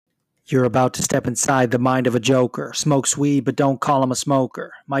You're about to step inside the mind of a joker. Smokes weed, but don't call him a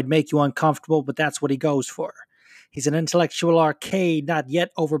smoker. Might make you uncomfortable, but that's what he goes for. He's an intellectual arcade, not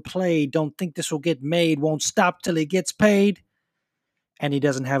yet overplayed. Don't think this will get made. Won't stop till he gets paid. And he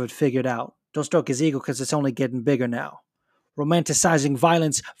doesn't have it figured out. Don't stroke his ego because it's only getting bigger now. Romanticizing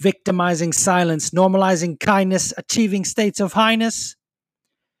violence, victimizing silence, normalizing kindness, achieving states of highness.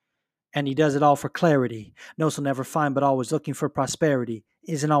 And he does it all for clarity. Knows he'll never find, but always looking for prosperity.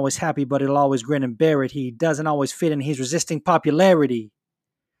 Isn't always happy, but he'll always grin and bear it. He doesn't always fit in. He's resisting popularity.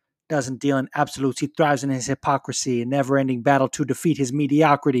 Doesn't deal in absolutes. He thrives in his hypocrisy. A never-ending battle to defeat his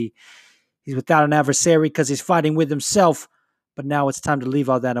mediocrity. He's without an adversary because he's fighting with himself. But now it's time to leave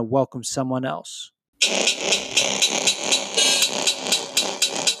all that and welcome someone else.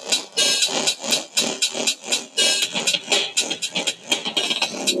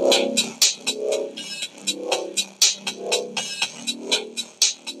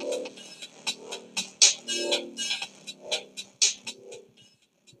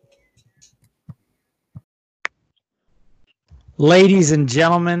 Ladies and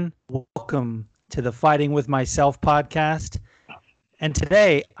gentlemen, welcome to the Fighting With Myself podcast. And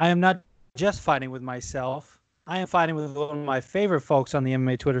today, I am not just fighting with myself. I am fighting with one of my favorite folks on the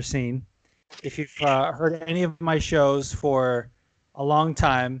MMA Twitter scene. If you've heard any of my shows for a long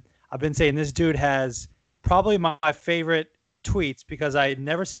time, I've been saying this dude has probably my favorite tweets because I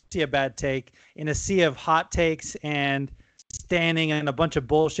never see a bad take. In a sea of hot takes and standing and a bunch of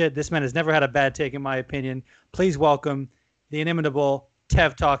bullshit, this man has never had a bad take, in my opinion. Please welcome the inimitable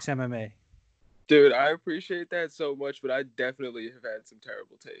Tev Talks MMA. Dude, I appreciate that so much, but I definitely have had some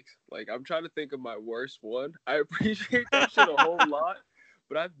terrible takes. Like, I'm trying to think of my worst one. I appreciate that shit a whole lot,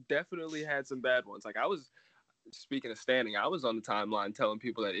 but I've definitely had some bad ones. Like, speaking of standing, I was on the timeline telling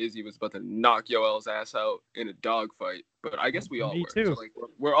people that Izzy was about to knock Yoel's ass out in a dogfight, but I guess we all Me were. too. So, like,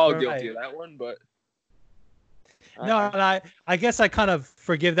 we're all guilty of that one, but... I guess I kind of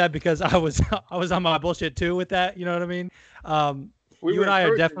forgive that because I was on my bullshit too with that. You know what I mean? You and I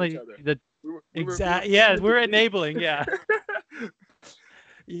are definitely we're enabling. Yeah.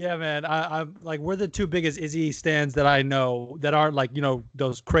 Yeah, man. I'm like, we're the two biggest Izzy stands that I know that aren't like, you know,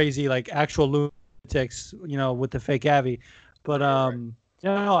 those crazy, like actual lunatics, you know, with the fake Avi. But, you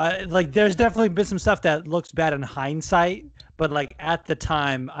know, like there's definitely been some stuff that looks bad in hindsight, but like at the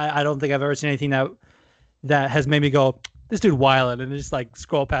time, I don't think I've ever seen anything that has made me go, this dude wildin', and just like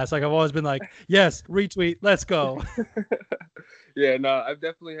scroll past. Like I've always been like, yes, retweet, let's go. Yeah, no, I've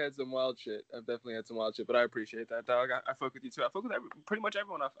definitely had some wild shit. But I appreciate that, dog. I fuck with you too. I fuck with pretty much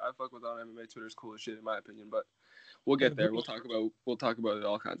everyone I fuck with on MMA Twitter is cool as shit in my opinion. But we'll get there. We'll talk about it,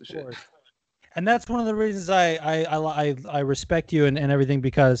 all kinds of shit. And that's one of the reasons I respect you and everything,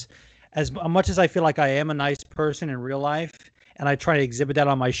 because as much as I feel like I am a nice person in real life, and I try to exhibit that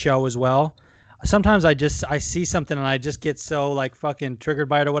on my show as well. Sometimes I see something and I just get so like fucking triggered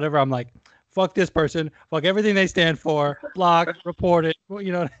by it or whatever. I'm like, fuck this person, fuck everything they stand for, block, report it.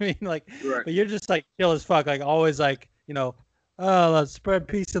 You know what I mean? Like, right. But you're just like chill as fuck, like always like, you know, let's spread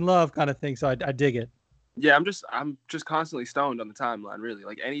peace and love kind of thing. So I dig it. Yeah, I'm just constantly stoned on the timeline, really.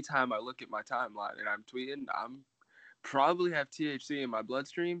 Like anytime I look at my timeline and I'm tweeting, I'm probably have THC in my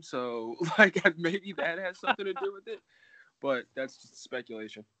bloodstream. So like maybe that has something to do with it, but that's just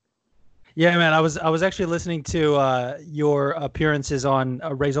speculation. Yeah, man, I was actually listening to your appearances on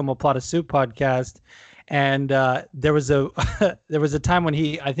a Raise Omoplata Soup podcast, and there was a time when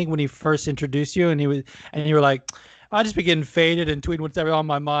when he first introduced you, and you were like, I'll just be getting faded and tweeting whatever on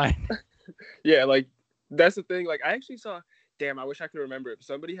my mind. Yeah, like that's the thing. Like I actually saw. Damn, I wish I could remember it.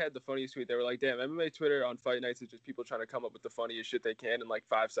 Somebody had the funniest tweet. They were like, damn, MMA Twitter on fight nights is just people trying to come up with the funniest shit they can in like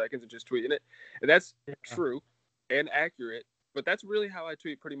 5 seconds and just tweeting it, and that's true and accurate. But that's really how I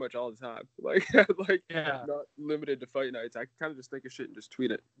tweet pretty much all the time. Like not limited to fight nights. I kind of just think of shit and just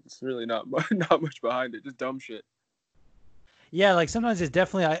tweet it. It's really not much behind it. Just dumb shit. Yeah, like sometimes it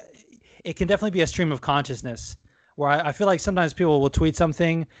can definitely be a stream of consciousness where I feel like sometimes people will tweet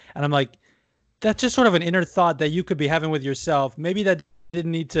something and I'm like, that's just sort of an inner thought that you could be having with yourself. Maybe that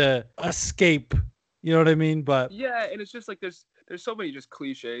didn't need to escape. You know what I mean? But yeah, and it's just like there's so many just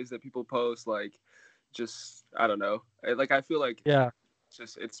cliches that people post, like just I don't know. Like I feel like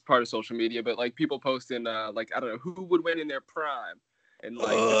it's part of social media, but like people posting like I don't know who would win in their prime, and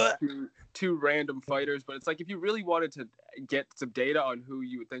like two random fighters. But it's like if you really wanted to get some data on who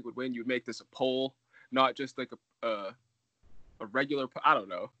you would think would win, you'd make this a poll, not just like a regular. I don't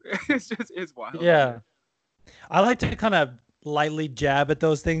know. It's wild. Yeah, I like to kind of lightly jab at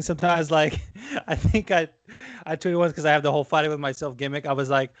those things sometimes. Like I think I tweeted once because I have the whole fighting with myself gimmick. I was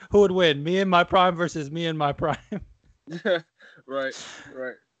like, who would win, me in my prime versus me in my prime? Right.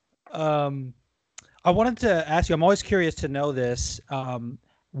 Um, I wanted to ask you. I'm always curious to know this.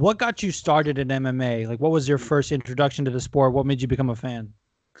 What got you started in MMA? Like, what was your first introduction to the sport? What made you become a fan?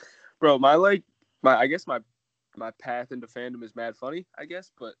 Bro, I guess my path into fandom is mad funny, I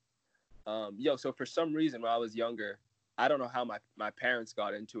guess, but so for some reason when I was younger, I don't know how my parents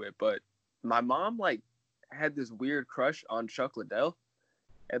got into it, but my mom like had this weird crush on Chuck Liddell,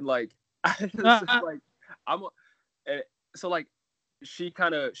 and like like I'm so like she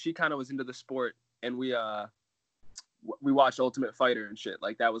kind of was into the sport, and we watched Ultimate Fighter and shit.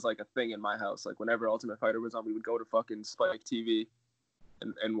 Like that was like a thing in my house. Like whenever Ultimate Fighter was on, we would go to fucking Spike TV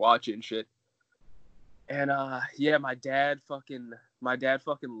and watch it and shit. And my dad fucking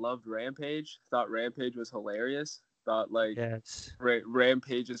loved Rampage. Thought Rampage was hilarious. Thought like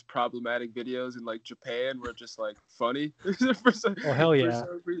Rampage's problematic videos in like Japan were just like funny for some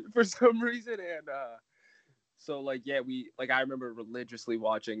reason. And so like I remember religiously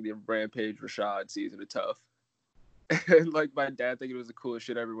watching the Rampage Rashad season of Tough. And like my dad thinking it was the coolest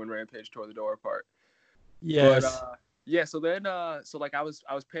shit ever when Rampage tore the door apart. Yes. But so then I was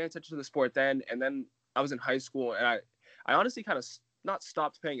paying attention to the sport then, and then I was in high school, and I honestly kind of not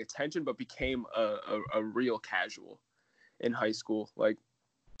stopped paying attention, but became a real casual in high school. Like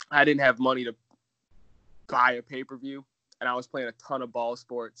I didn't have money to buy a pay-per-view, and I was playing a ton of ball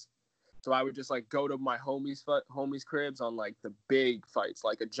sports. So I would just like go to my homies' cribs on like the big fights,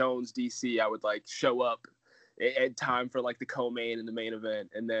 like a Jones DC. I would like show up at time for like the co-main and the main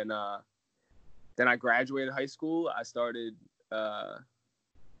event, and then I graduated high school. I started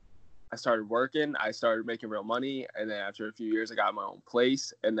working. I started making real money, and then after a few years, I got my own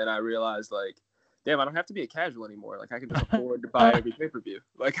place. And then I realized, like, damn, I don't have to be a casual anymore. Like, I can just afford to buy every pay-per-view.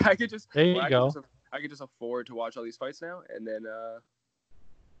 Like, I could just I could just afford to watch all these fights now. And then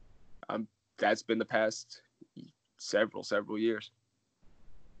that's been the past several years.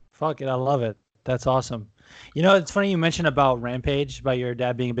 Fuck it, I love it. That's awesome. You know, it's funny you mentioned about Rampage, about your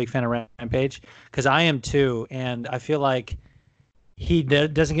dad being a big fan of Rampage, because I am too, and I feel like he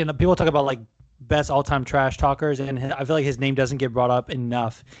doesn't get. People talk about like best all-time trash talkers, and I feel like his name doesn't get brought up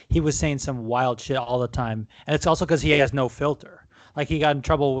enough. He was saying some wild shit all the time, and it's also because he has no filter. Like he got in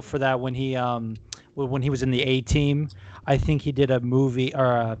trouble for that when he was in the A-Team. I think he did a movie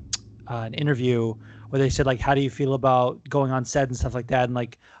or an interview where they said like, how do you feel about going on set and stuff like that, and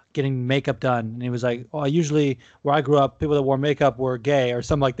like getting makeup done, and he was like, oh, usually where I grew up, people that wore makeup were gay or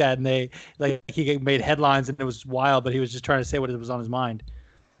something like that, and they like he made headlines, and it was wild, but he was just trying to say what was on his mind.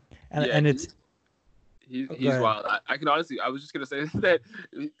 And he's wild. I can honestly, I was just gonna say that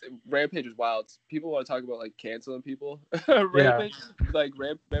Rampage is wild. People want to talk about like canceling people. Rampage,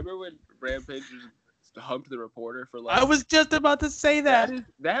 remember when Rampage humped the reporter for like? I was just about to say that.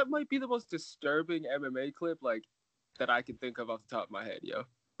 That might be the most disturbing MMA clip like that I can think of off the top of my head, yo.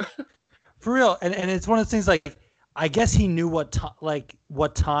 For real, and it's one of those things like I guess he knew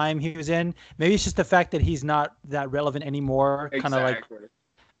what time he was in. Maybe it's just the fact that he's not that relevant anymore, kind of like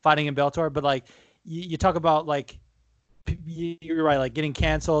fighting in Bellator. But like you talk about like you're right, like getting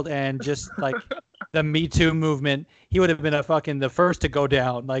canceled and just like the Me Too movement. He would have been the first to go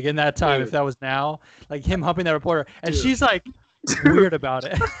down like in that time. Dude. If that was now, like him humping that reporter, and Dude. She's like weird about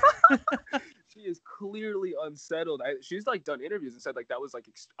it. She is clearly unsettled. She's like done interviews and said like that was like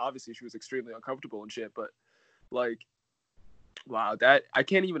obviously she was extremely uncomfortable and shit, but like wow, that I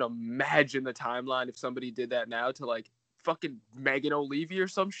can't even imagine the timeline if somebody did that now to like fucking Megan O'Leary or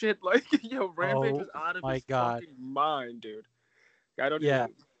some shit. Like Rampage was out of his fucking mind, dude. I don't even,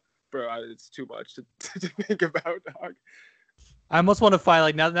 bro, it's too much to think about, dog. I almost want to fight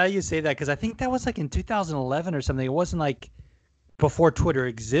like now you say that, because I think that was like in 2011 or something. It wasn't like before Twitter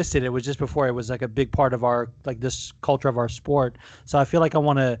existed. It was just before it was like a big part of our like this culture of our sport. So I feel like I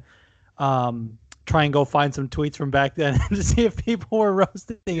want to try and go find some tweets from back then to see if people were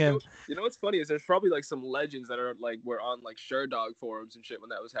roasting him. You know what's funny is there's probably like some legends that are like were on like Sherdog forums and shit when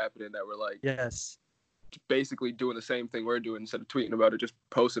that was happening that were like basically doing the same thing we're doing instead of tweeting about it, just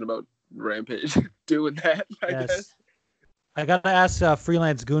posting about Rampage, doing that. I guess. I gotta ask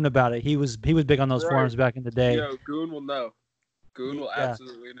Freelance Goon about it. He was big on those forums back in the day. Yo, Goon will know. Goon will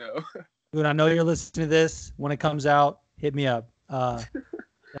absolutely know. Goon, I know you're listening to this. When it comes out, hit me up.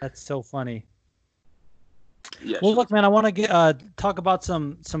 That's so funny. Yeah, well, look, man, I want to talk about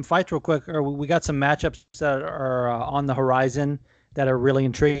some fights real quick. Or we got some matchups that are on the horizon that are really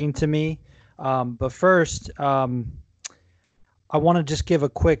intriguing to me. But first, I want to just give a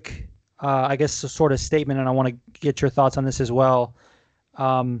quick, I guess, a sort of statement, and I want to get your thoughts on this as well.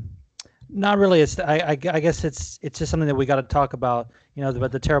 Not really. I guess it's just something that we got to talk about. You know,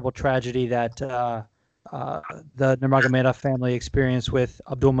 about the terrible tragedy that the Nurmagomedov family experience with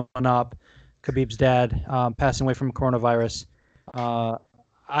Abdulmanap, Khabib's dad, passing away from coronavirus.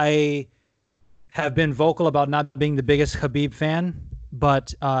 I have been vocal about not being the biggest Khabib fan,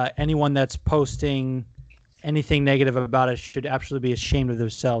 but anyone that's posting anything negative about it should absolutely be ashamed of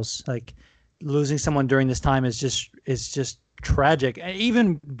themselves. Like, losing someone during this time is just tragic.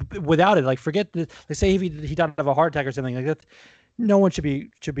 Even without it, like, forget the, like, say he died of a heart attack or something like that. No one should be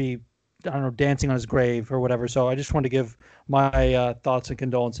I don't know, dancing on his grave or whatever. So I just want to give my thoughts and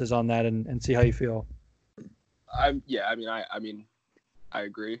condolences on that and see how you feel. I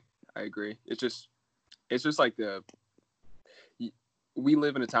agree. It's just like we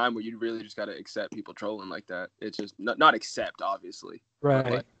live in a time where you really just got to accept people trolling like that. It's just not accept, obviously, right?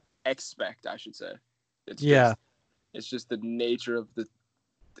 But like, expect, I should say. It's just the nature of the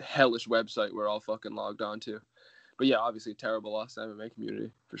hellish website we're all fucking logged on to. But yeah, obviously, terrible loss to the MMA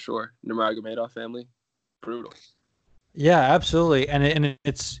community for sure. Nurmagomedov family, brutal. Yeah, absolutely, and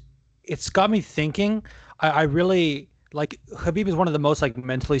it's got me thinking. I really like Khabib is one of the most like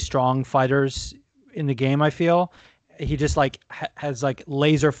mentally strong fighters in the game. I feel he just like has like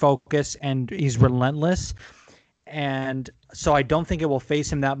laser focus and he's relentless, and so I don't think it will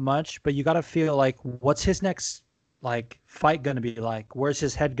face him that much. But you got to feel like, what's his next like fight going to be like? Where's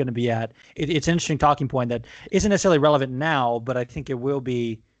his head going to be at? It's an interesting talking point that isn't necessarily relevant now, but I think it will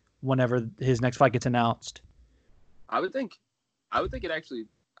be whenever his next fight gets announced. I would think it actually,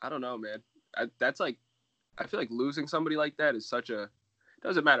 I don't know, man. That's like, I feel like losing somebody like that is such a,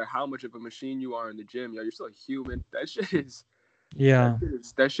 doesn't matter how much of a machine you are in the gym, you're still a human. That shit is, yeah.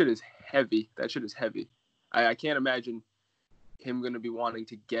 That shit is heavy. I can't imagine him going to be wanting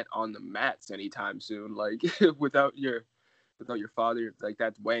to get on the mats anytime soon. Like without your father, like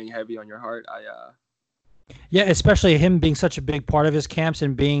that's weighing heavy on your heart. Yeah, especially him being such a big part of his camps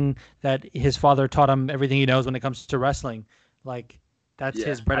and being that his father taught him everything he knows when it comes to wrestling. Like, that's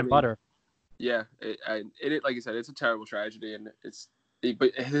his bread and butter. Yeah, it like I said, it's a terrible tragedy, and it's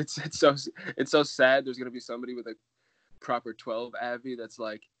so sad. There's gonna be somebody with a proper 12 Avi that's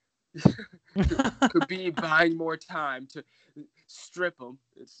like could be buying more time to strip him.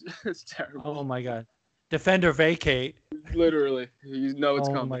 It's terrible. Oh my god, defend or vacate. Literally, you know it's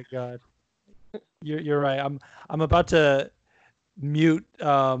coming. Oh my god. You're right. I'm about to mute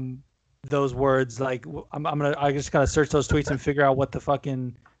those words. Like I just gotta search those tweets and figure out what the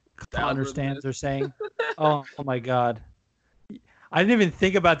fucking understands they're saying. Oh my god. I didn't even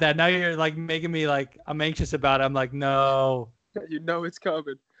think about that. Now you're like making me like I'm anxious about it. I'm like, no. You know it's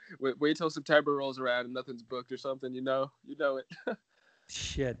coming. Wait till September rolls around and nothing's booked or something. You know it.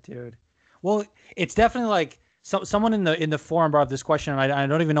 Shit, dude. Well, it's definitely like someone in the forum brought up this question, and I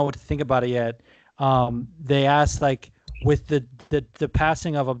don't even know what to think about it yet. They asked, like, with the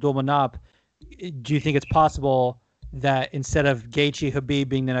passing of Abdulmanap, do you think it's possible that instead of Gaethje Khabib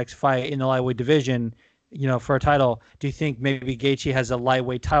being the next fight in the lightweight division, for a title, do you think maybe Gaethje has a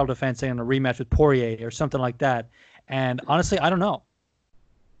lightweight title defense and a rematch with Poirier or something like that? And honestly, I don't know.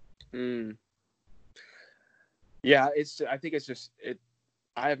 Yeah, I think it's just it.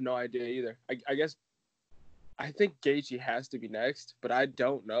 I have no idea either. I guess I think Gaethje has to be next, but I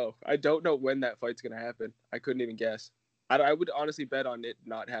don't know. I don't know when that fight's gonna happen. I couldn't even guess. I would honestly bet on it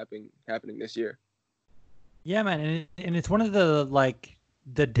not happening this year. Yeah, man, and it's one of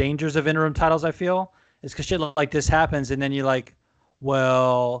the dangers of interim titles. I feel is because shit like this happens, and then you're like,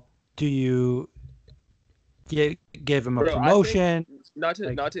 well, do you give him a promotion? Not to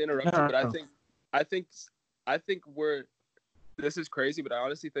interrupt you, but I think we're. This is crazy, but I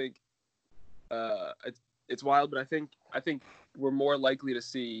honestly think it's wild. But I think we're more likely to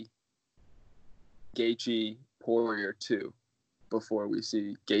see Gaethje Poirier 2 before we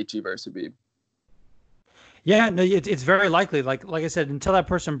see Gaethje versus Khabib. Yeah, no, it's very likely. Like I said, until that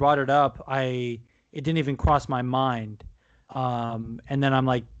person brought it up, it didn't even cross my mind. And then I'm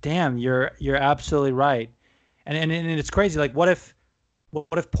like, damn, you're absolutely right. And it's crazy. Like, what if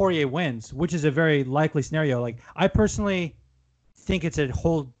Poirier wins, which is a very likely scenario? Like, I personally think it's a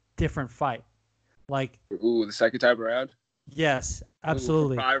whole different fight. Like, the second time around. Yes,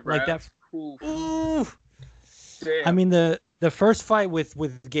 absolutely. 5 like rounds. that. Ooh. Damn. I mean, the first fight with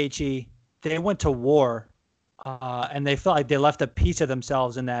Gaethje, they went to war, and they felt like they left a piece of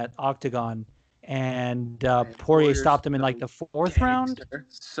themselves in that octagon. And Poirier stopped him in like the 4th round.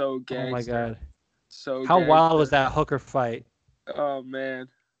 So gangster. Oh my god. So how wild was that Hooker fight? Oh man.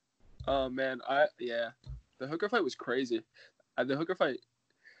 The Hooker fight was crazy. The Hooker fight.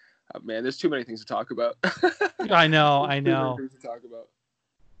 Oh, man, there's too many things to talk about. I know. Too many things to talk about.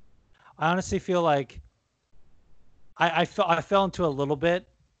 I honestly feel like I fell into a little bit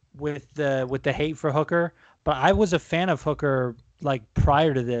with the hate for Hooker, but I was a fan of Hooker like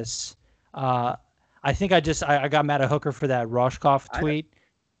prior to this. I think I got mad at Hooker for that Roscoff tweet.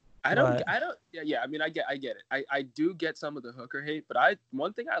 I don't. Yeah. I mean, I get it. I do get some of the Hooker hate, but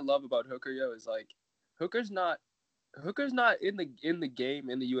one thing I love about Hooker, is like Hooker's not in the game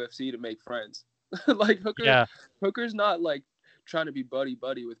in the UFC to make friends. Like Hooker's not like trying to be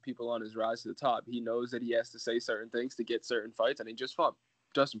buddy with people on his rise to the top. He knows that he has to say certain things to get certain fights, and he just fought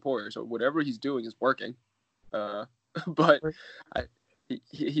Dustin Poirier, so whatever he's doing is working. But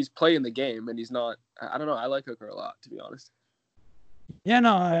he's playing the game, and he's not. I don't know. I like Hooker a lot, to be honest. Yeah,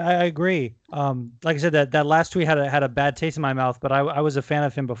 no, I agree. Like I said, that last tweet had a bad taste in my mouth, but I was a fan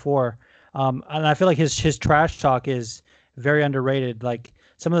of him before. And I feel like his trash talk is very underrated. Like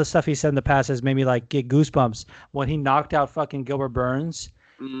some of the stuff he said in the past has made me like get goosebumps. When he knocked out fucking Gilbert Burns,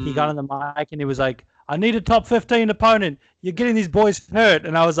 he got on the mic and he was like, "I need a top 15 opponent. You're getting these boys hurt."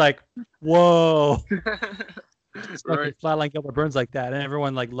 And I was like, "Whoa." Just fucking flatline Gilbert Burns like that, and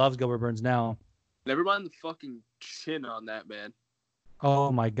everyone like loves Gilbert Burns now. Never mind the fucking chin on that man.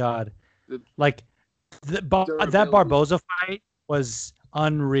 Oh my god! Like that Barboza fight was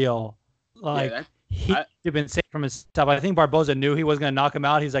unreal. Like he had been safe from his stuff. I think Barboza knew he was gonna knock him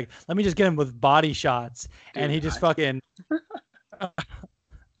out. He's like, "Let me just get him with body shots," and he just fucking.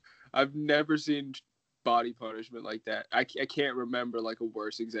 I've never seen body punishment like that. I can't remember like a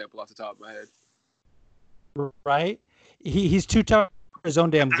worse example off the top of my head. Right? He's too tough for his own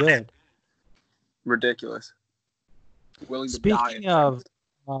damn good. Ridiculous. Speaking of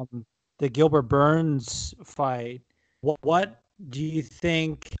the Gilbert Burns fight, what do you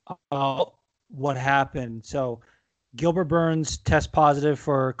think what happened? So Gilbert Burns test positive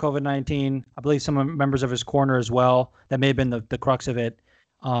for COVID-19. I believe some members of his corner as well. That may have been the crux of it.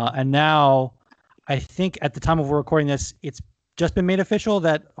 And now I think at the time of recording this, it's just been made official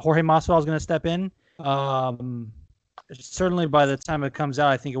that Jorge Masvidal is going to step in. Certainly by the time it comes out,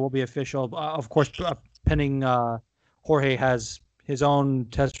 I think it will be official. Of course, pending Jorge has his own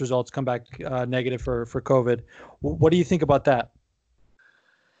test results come back negative for COVID. What do you think about that?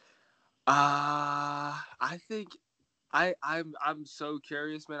 I think I'm so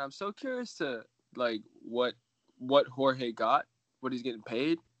curious, man. I'm so curious to like what Jorge got, what he's getting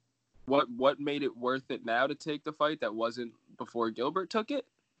paid, what made it worth it now to take the fight that wasn't before Gilbert took it.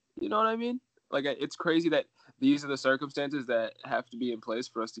 You know what I mean? Like, it's crazy that these are the circumstances that have to be in place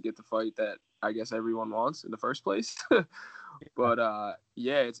for us to get the fight that I guess everyone wants in the first place. But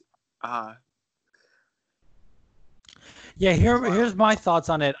it's here's my thoughts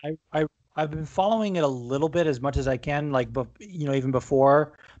on it. I've been following it a little bit as much as I can, like, even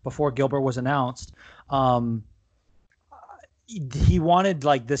before Gilbert was announced. He wanted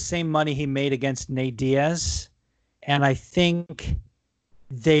like the same money he made against Nate Diaz, and I think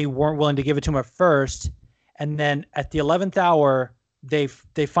they weren't willing to give it to him at first, and then at the 11th hour they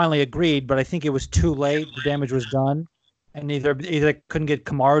finally agreed, but I think it was too late. The damage was done, and either couldn't get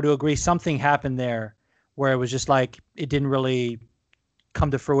Kamaru to agree. Something happened there where it was just like it didn't really come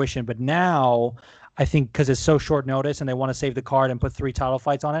to fruition. But now I think because it's so short notice and they want to save the card and put 3 title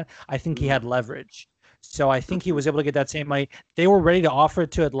fights on it, I think he had leverage. So I think he was able to get that same money. They were ready to offer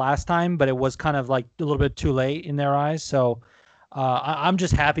it to it last time, but it was kind of like a little bit too late in their eyes. So I'm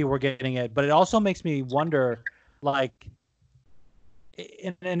just happy we're getting it. But it also makes me wonder, like,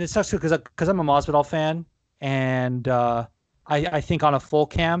 and it sucks because I'm a Masvidal fan, and I think on a full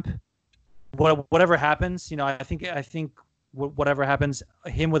camp, whatever happens, I think whatever happens,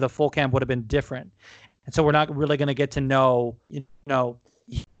 him with a full camp would have been different. And so we're not really going to get to know,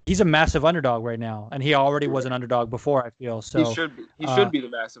 he's a massive underdog right now, and he already was an underdog before, I feel. So he should be the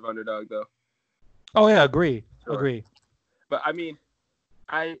massive underdog, though. Oh yeah, agree. But I mean,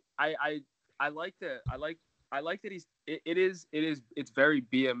 I like that. I like that it's very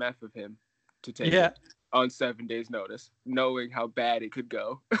BMF of him to take it on 7 days notice, knowing how bad it could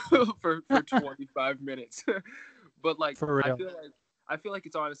go for 25 minutes. But like, for real. I feel like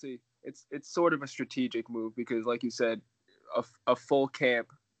it's honestly it's sort of a strategic move because, like you said, a full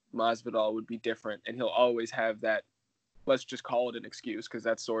camp Masvidal would be different, and he'll always have that. Let's just call it an excuse because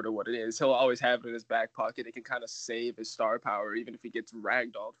that's sort of what it is. He'll always have it in his back pocket. It can kind of save his star power, even if he gets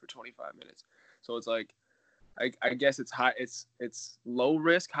ragdolled for 25 minutes. So it's like, I guess it's high. It's low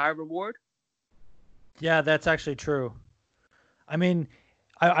risk, high reward. Yeah, that's actually true. I mean,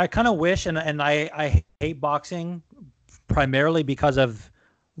 I kind of wish, and I hate boxing primarily because of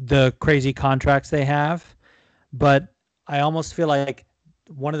the crazy contracts they have, but I almost feel like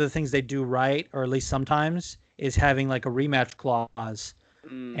one of the things they do right, or at least sometimes, is having like a rematch clause.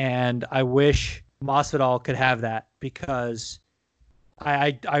 And I wish Masvidal could have that because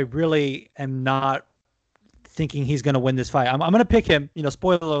I really am not thinking he's going to win this fight. I'm going to pick him.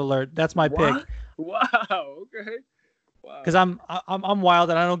 Spoiler alert. That's my pick. Wow. Okay. Wow. Because I'm wild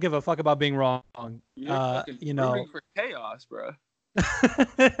and I don't give a fuck about being wrong. You're fucking rooting for chaos, bro.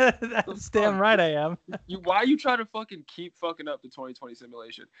 That's damn right I am. Why are you trying to keep fucking up the 2020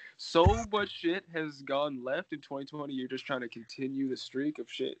 simulation? So much shit has gone left in 2020. You're just trying to continue the streak of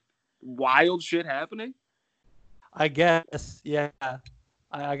wild shit happening. I guess, yeah.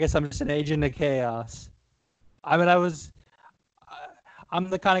 I guess I'm just an agent of chaos. I mean, I'm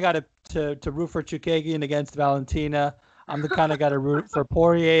the kind of guy to root for Chookagian against Valentina. I'm the kind of guy to root for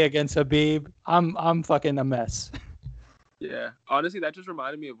Poirier against Khabib. I'm fucking a mess. Yeah, honestly, that just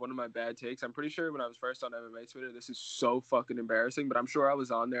reminded me of one of my bad takes. I'm pretty sure when I was first on MMA Twitter, this is so fucking embarrassing, but I'm sure I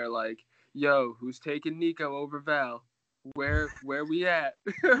was on there like, yo, who's taking Nico over Val? Where we at?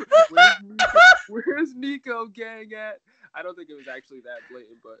 Where's Nico gang at? I don't think it was actually that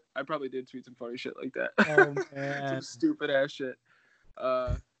blatant, but I probably did tweet some funny shit like that. Oh, man. Some stupid ass shit.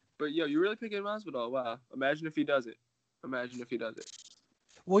 But yo, you're really picking Masvidal? Wow. Imagine if he does it.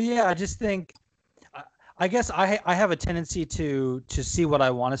 Well, yeah, I just think, I guess I have a tendency to see what I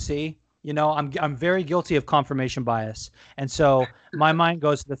want to see. I'm very guilty of confirmation bias. And so my mind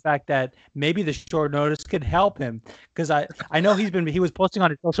goes to the fact that maybe the short notice could help him, because I know he was posting on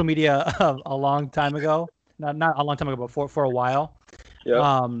his social media a long time ago, not a long time ago, but for a while.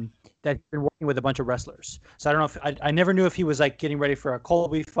 Yeah. That he's been working with a bunch of wrestlers. So I don't know if I never knew if he was like getting ready for a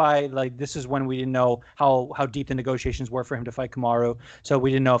Colby fight. Like, this is when we didn't know how deep the negotiations were for him to fight Kamaru. So we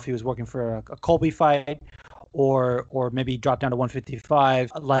didn't know if he was working for a Colby fight or maybe drop down to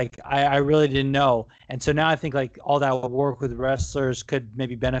 155. Like, I really didn't know. And so now I think like all that work with wrestlers could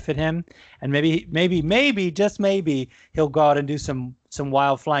maybe benefit him. And maybe just maybe he'll go out and do some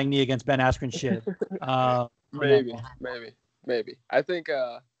wild flying knee against Ben Askren shit. Maybe. I think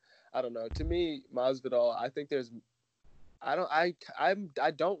I don't know. To me, Masvidal, I think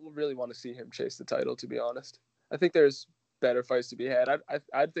I don't really want to see him chase the title, to be honest. I think there's better fights to be had.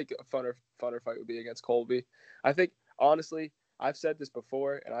 I'd think a funner fight would be against Colby. I think, honestly, I've said this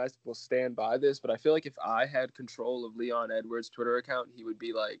before, and I will stand by this, but I feel like if I had control of Leon Edwards' Twitter account, he would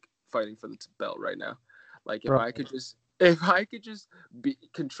be like fighting for the belt right now. Like, if I could just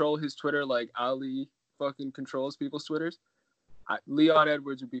control his Twitter like Ali fucking controls people's Twitters, Leon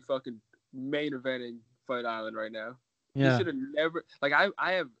Edwards would be fucking main eventing Fight Island right now. Yeah. He should have never. Like,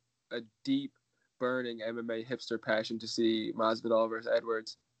 I have a deep, burning MMA hipster passion to see Masvidal versus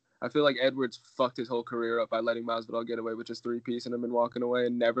Edwards. I feel like Edwards fucked his whole career up by letting Masvidal get away with just 3-piece and him and walking away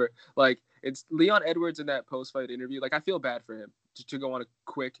and never. Like, it's Leon Edwards in that post-fight interview. Like, I feel bad for him to go on a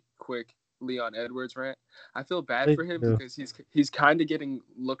quick Leon Edwards rant. I feel bad for him because he's kind of getting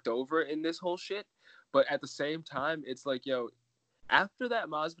looked over in this whole shit. But at the same time, it's like, yo, after that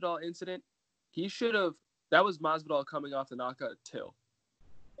Masvidal incident, he should have. That was Masvidal coming off the knockout Till,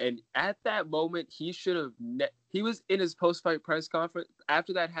 and at that moment, he should have. He was in his post-fight press conference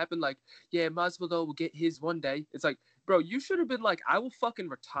after that happened. Like, yeah, Masvidal will get his one day. It's like, bro, you should have been like, I will fucking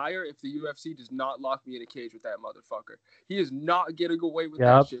retire if the UFC does not lock me in a cage with that motherfucker. He is not getting away with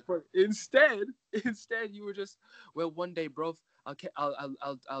that shit. But instead, you were just, well, one day, bro.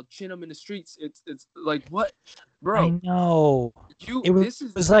 I'll chin him in the streets. It's like, what, bro? I know. It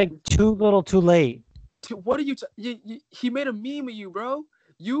was like too little, too late. What are you? He made a meme of you, bro.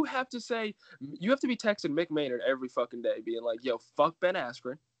 You have to be texting Mick Maynard every fucking day, being like, yo, fuck Ben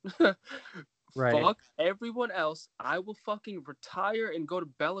Askren, right? Fuck everyone else. I will fucking retire and go to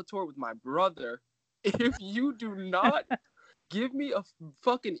Bellator with my brother if you do not. Give me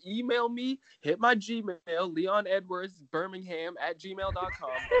fucking email me, hit my Gmail, Leon Edwards Birmingham @gmail.com,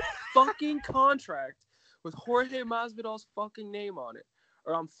 fucking contract with Jorge Masvidal's fucking name on it,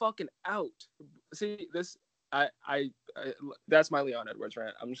 or I'm fucking out. See, this, I that's my Leon Edwards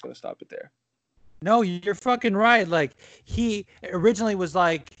rant. I'm just gonna stop it there. No, you're fucking right. Like, he originally was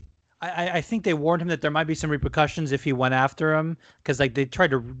like, I think they warned him that there might be some repercussions if he went after him, because like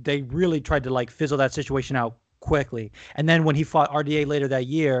they really tried to like fizzle that situation out quickly. And then when he fought RDA later that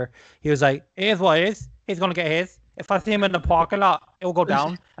year, he was like, here's what it is. He's going to get his. If I see him in the parking lot, it will go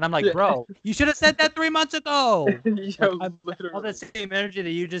down. And I'm like, bro, you should have said that 3 months ago. Yo, all that same energy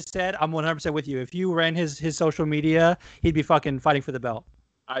that you just said, I'm 100% with you. If you ran his social media, he'd be fucking fighting for the belt.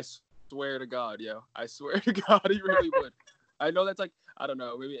 I swear to God, yo. I swear to God, he really would. I know that's like, I don't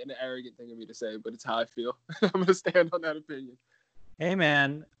know, maybe an arrogant thing of me to say, but it's how I feel. I'm going to stand on that opinion. Hey,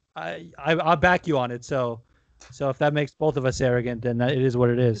 man, I'll back you on it, so if that makes both of us arrogant, then it is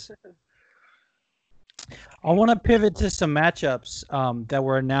what it is. I want to pivot to some matchups that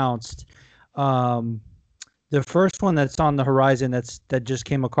were announced. The first one that's on the horizon that just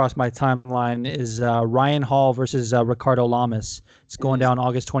came across my timeline is Ryan Hall versus Ricardo Lamas. It's going down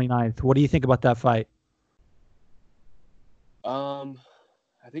August 29th. What do you think about that fight?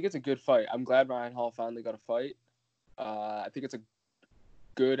 I think it's a good fight. I'm glad Ryan Hall finally got a fight. I think it's a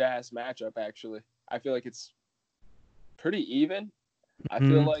good-ass matchup, actually. I feel like it's pretty even. I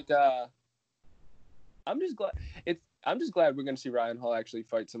feel like I'm just glad we're going to see Ryan Hall actually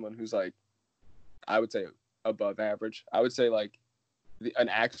fight someone who's like, I would say above average. I would say like an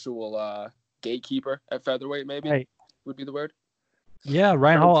actual gatekeeper at featherweight, maybe would be the word. Yeah,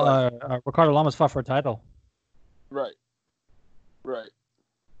 Ryan Hall, Ricardo Lamas fought for a title. Right.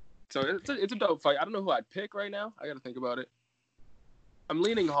 So it's a dope fight. I don't know who I'd pick right now. I got to think about it. I'm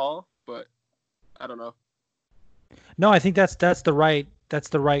leaning Hall, but I don't know. No, I think that's the right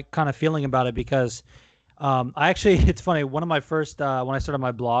kind of feeling about it because it's funny. One of my first when I started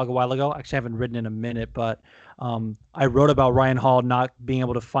my blog a while ago, actually I haven't written in a minute, but I wrote about Ryan Hall not being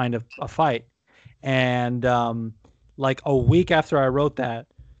able to find a fight, and like a week after I wrote that,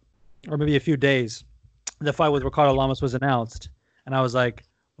 or maybe a few days, the fight with Ricardo Lamas was announced, and I was like,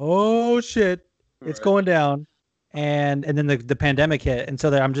 oh shit, it's going down, and then the pandemic hit, and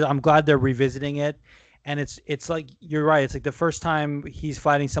so I'm glad they're revisiting it, and it's like you're right, it's like the first time he's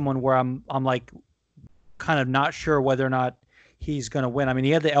fighting someone where I'm like kind of not sure whether or not he's going to win. I mean,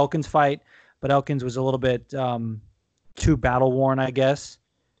 he had the Elkins fight, but Elkins was a little bit too battle worn, I guess,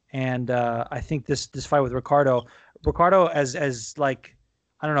 and I think this fight with Ricardo as like,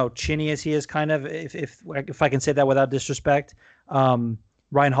 I don't know, chinny as he is, kind of, if I can say that without disrespect,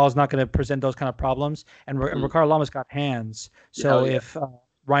 Ryan Hall's not going to present those kind of problems, and Ricardo Lamas got hands. So if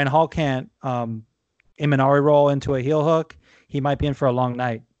Ryan Hall can't Imanari roll into a heel hook, he might be in for a long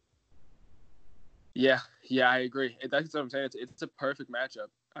night. Yeah, I agree. That's what I'm saying. It's a perfect matchup.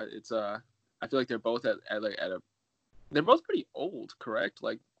 I feel like they're both they're both pretty old, correct?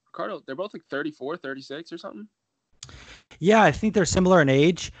 Like Ricardo, they're both like 34, 36 or something. Yeah, I think they're similar in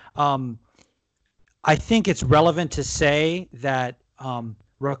age. I think it's relevant to say that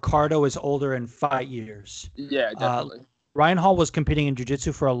Ricardo is older in 5 years. Yeah, definitely. Ryan Hall was competing in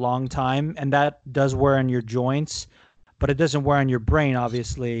jiu-jitsu for a long time, and that does wear on your joints, but it doesn't wear on your brain,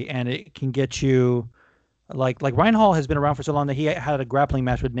 obviously, and it can get you like Ryan Hall has been around for so long that he had a grappling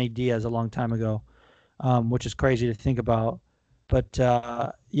match with Nate Diaz a long time ago, which is crazy to think about. But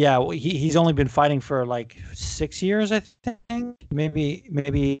he's only been fighting for like 6 years, I think,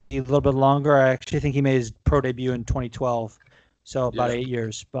 maybe a little bit longer. I actually think he made his pro debut in 2012, so about 8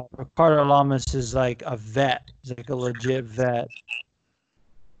 years. But Ricardo Lamas is like a vet. He's like a legit vet.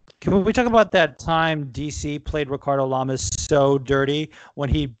 Can we talk about that time DC played Ricardo Lamas so dirty when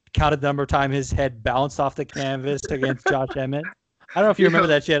he counted the number of time his head bounced off the canvas against Josh Emmett? I don't know if you remember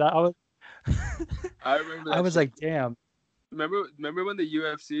that shit. I remember that. I was like, damn. Remember when the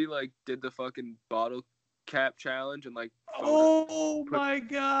UFC like did the fucking bottle cap challenge and like my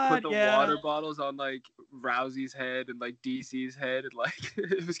god, put the water bottles on like Rousey's head and like DC's head, and like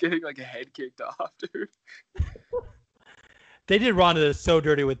it was getting like a head kicked off, dude. They did Ronda so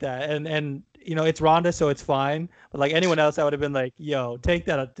dirty with that, and you know it's Ronda, so it's fine. But like anyone else, I would have been like, "Yo, take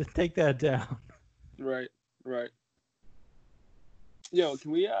that down." Right. Yo,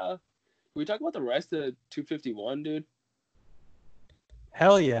 can we talk about the rest of 251, dude?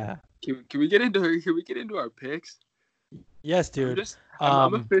 Hell yeah. Can we get into our picks? Yes, dude.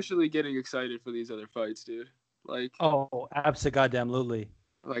 I'm officially getting excited for these other fights, dude. Like, absolutely.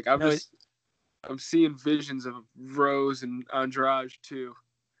 Like I'm seeing visions of Rose and Andrade too.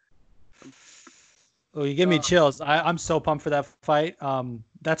 Oh, you give me chills. I'm so pumped for that fight.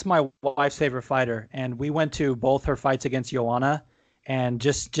 That's my wife's favorite fighter, and we went to both her fights against Joanna, and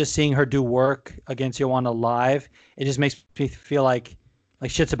just seeing her do work against Joanna live, it just makes me feel like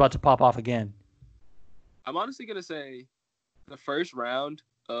shit's about to pop off again. I'm honestly gonna say the first round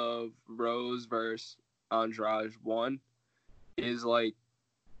of Rose versus Andrade 1 is like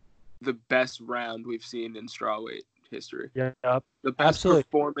the best round we've seen in strawweight history. Yep. The best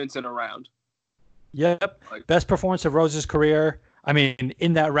performance in a round. Yep. Best performance of Rose's career. I mean,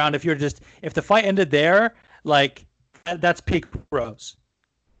 in that round, if the fight ended there, like that's peak Rose.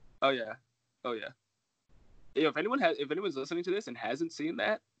 Oh yeah. If anyone's listening to this and hasn't seen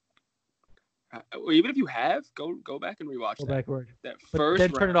that, or even if you have, go back and rewatch that. Backward. That but first.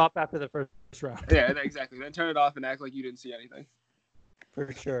 Then turn it off after the first round. Yeah, exactly. Then turn it off and act like you didn't see anything.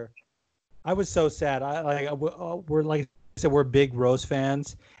 For sure. I was so sad. We're like I said, we're big Rose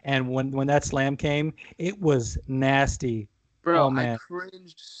fans, and when that slam came, it was nasty. Bro, I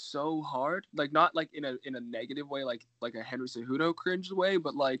cringed so hard. Like not like in a negative way, like a Henry Cejudo cringed way,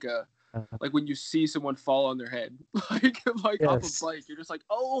 but like like when you see someone fall on their head, like off a bike, you're just like,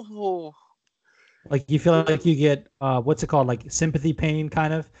 oh. Like you feel like you get what's it called, like sympathy pain,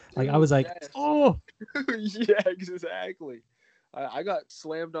 kind of. Like I was like, yes. Oh. Yeah, exactly. I got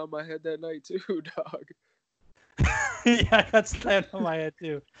slammed on my head that night too, dog. Yeah, I got slammed on my head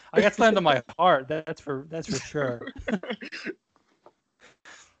too. I got slammed on my heart. That's for sure.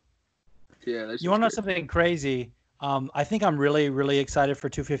 Yeah, you want to know something crazy? I think I'm really, really excited for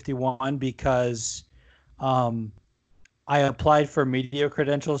 251 because I applied for media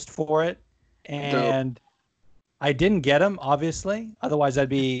credentials for it, and I didn't get them, obviously. Otherwise, I'd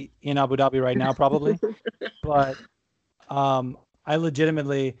be in Abu Dhabi right now, probably. But I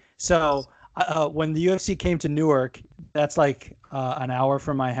legitimately when the UFC came to Newark, that's like an hour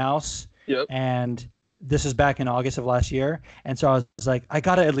from my house. Yep. And this is back in August of last year. And so I was like, I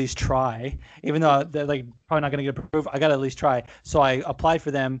got to at least try, even though they're like probably not going to get approved. I got to at least try. So I applied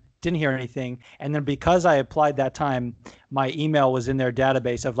for them, didn't hear anything. And then because I applied that time, my email was in their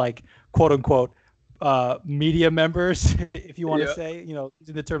database of like, quote unquote, media members, if you want to say, using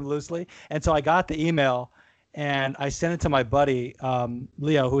the term loosely. And so I got the email and I sent it to my buddy,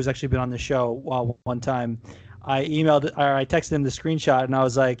 Leo, who's actually been on the show one time. I texted him the screenshot and I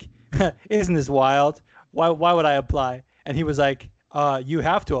was like, isn't this wild? Why would I apply? And he was like, you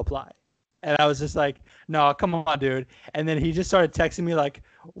have to apply. And I was just like, no, come on, dude. And then he just started texting me like,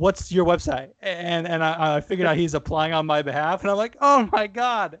 what's your website? And I figured out he's applying on my behalf. And I'm like, oh my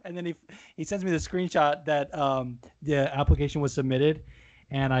God. And then he sends me the screenshot that the application was submitted.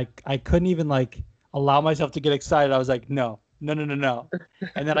 And I couldn't even like allow myself to get excited. I was like, no. And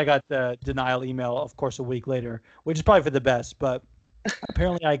then I got the denial email, of course, a week later, which is probably for the best. But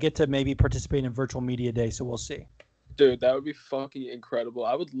apparently I get to maybe participate in Virtual Media Day, so we'll see. Dude, that would be fucking incredible.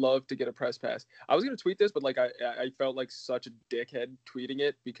 I would love to get a press pass. I was going to tweet this, but like I felt like such a dickhead tweeting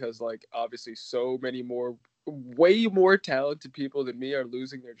it because like obviously so many way more talented people than me are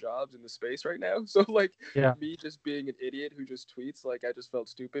losing their jobs in the space right now. So like me just being an idiot who just tweets, like I just felt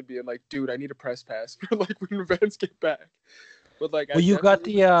stupid being like, dude, I need a press pass for like when events get back. But like, you got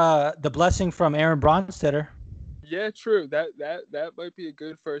the blessing from Aaron Bronstetter. Yeah, true. That might be a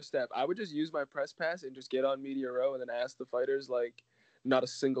good first step. I would just use my press pass and just get on Media Row and then ask the fighters like not a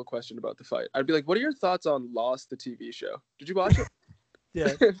single question about the fight. I'd be like, "What are your thoughts on Lost, the TV show? Did you watch it?"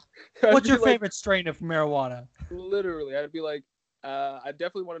 Yeah. What's your favorite strain of marijuana? Literally, I'd be like, I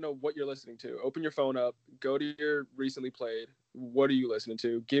definitely want to know what you're listening to. Open your phone up, go to your recently played. What are you listening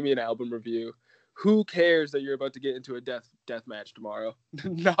to? Give me an album review. Who cares that you're about to get into a death match tomorrow?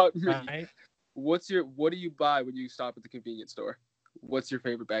 Not me. Right. What do you buy when you stop at the convenience store? What's your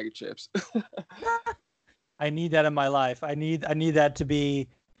favorite bag of chips? I need that in my life. I need that to be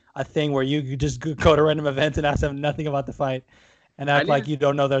a thing where you just go to random events and ask them nothing about the fight and act like you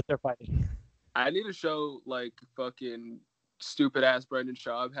don't know that they're fighting. I need a show like fucking stupid ass Brendan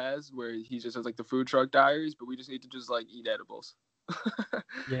Schaub has where he just has like the food truck diaries, but we just need to just like eat edibles.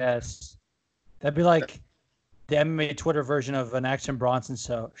 Yes. That'd be like the MMA Twitter version of an Action Bronson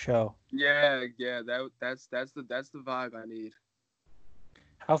show. Yeah, that's the vibe I need.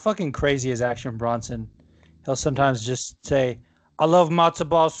 How fucking crazy is Action Bronson? He'll sometimes just say, "I love matzo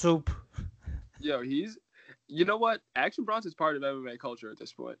ball soup." Yo, you know what? Action Bronson's part of MMA culture at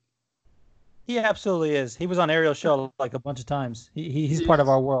this point. He absolutely is. He was on Ariel's show like a bunch of times. He's part of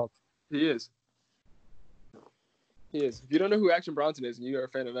our world. He is. If you don't know who Action Bronson is and you're a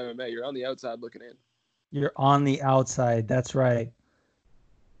fan of MMA, you're on the outside looking in. You're on the outside. That's right.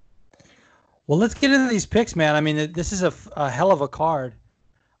 Well, let's get into these picks, man. I mean, this is a hell of a card.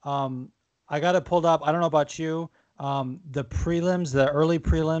 I got it pulled up. I don't know about you. The prelims, the early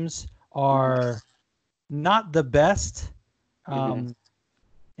prelims are not the best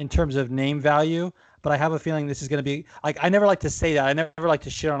in terms of name value, but I have a feeling this is going to be like, I never like to say that. I never like to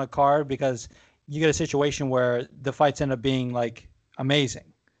shit on a card because you get a situation where the fights end up being like amazing.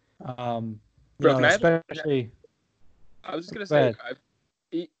 Bro, especially. I was just gonna say,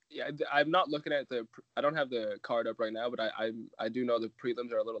 I'm not looking at I don't have the card up right now, but I do know the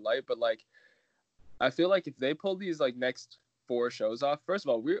prelims are a little light. But like, I feel like if they pull these like next 4 shows off, first of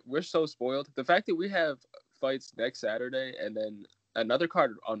all, we're so spoiled. The fact that we have fights next Saturday and then another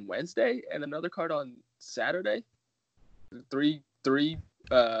card on Wednesday and another card on Saturday, three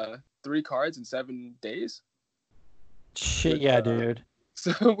cards in 7 days. Shit, yeah, dude.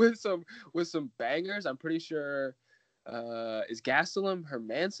 So with some bangers, I'm pretty sure is Gastelum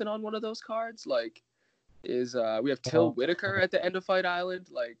Hermanson on one of those cards? Like, we have Till Whitaker at the end of Fight Island?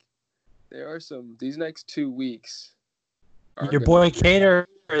 Like, there are these next 2 weeks. Your boy Cater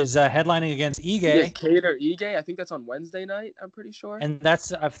is headlining against Ige. Yeah, Kattar Ige. I think that's on Wednesday night. I'm pretty sure. And I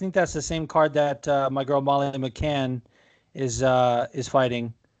think that's the same card that my girl Molly McCann is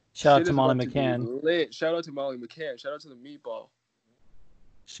fighting. Shout out to Molly McCann. Lit. Shout out to Molly McCann. Shout out to the meatball.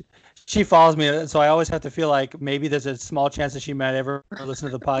 She follows me, so I always have to feel like maybe there's a small chance that she might ever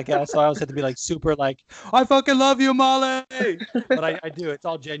listen to the podcast. So I always have to be like super like, I fucking love you, Molly. But I do. It's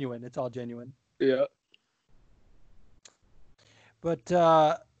all genuine. It's all genuine. Yeah. But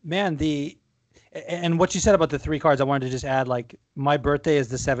man, and what you said about the 3 cards, I wanted to just add, like, my birthday is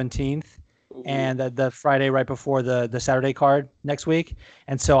the 17th. Ooh. And the Friday right before the Saturday card next week.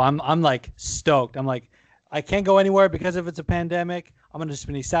 And so I'm like stoked. I'm like, I can't go anywhere because if it's a pandemic. I'm going to just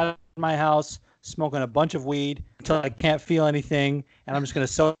be sat in my house smoking a bunch of weed until I can't feel anything. And I'm just going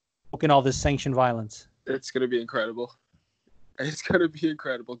to soak in all this sanctioned violence. It's going to be incredible. It's going to be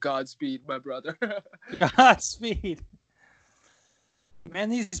incredible. Godspeed, my brother. Godspeed. Man,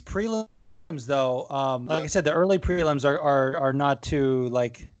 these prelims, though, like I said, the early prelims are not too,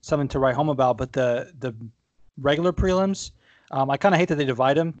 like, something to write home about. But the regular prelims, I kind of hate that they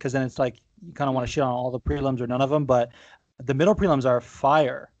divide them because then it's like you kind of want to shit on all the prelims or none of them. But the middle prelims are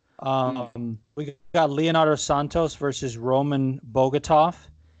fire. We got Leonardo Santos versus Roman Bogatov.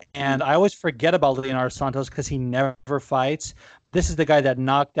 And I always forget about Leonardo Santos because he never fights. This is the guy that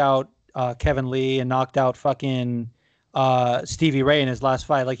knocked out Kevin Lee and knocked out fucking Stevie Ray in his last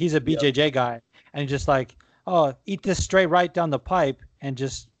fight. Like, he's a BJJ guy. And he's just like, oh, eat this straight right down the pipe and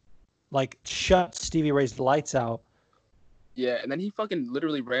just, like, shut Stevie Ray's lights out. Yeah, and then he fucking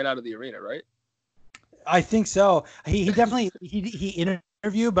literally ran out of the arena, right? I think so. He definitely he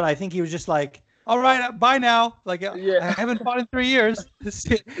interviewed, but I think he was just like, all right, bye now. Like, I haven't fought in 3 years.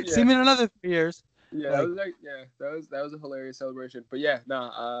 See me in another 3 years. Yeah, that was a hilarious celebration. But yeah,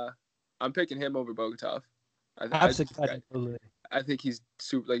 I'm picking him over Bogatov. Absolutely. I think he's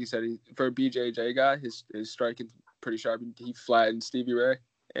super, like you said, for a BJJ guy, his striking's pretty sharp. He flattened Stevie Ray,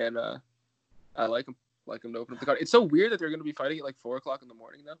 and I like him. Like him to open up the card. It's so weird that they're going to be fighting at like 4:00 in the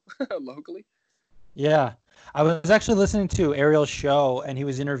morning though, locally. Yeah, I was actually listening to Ariel's show, and he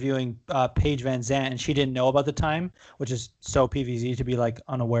was interviewing Paige Van Zandt, and she didn't know about the time, which is so PVZ to be like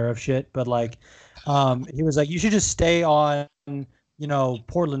unaware of shit. But like, he was like, you should just stay on,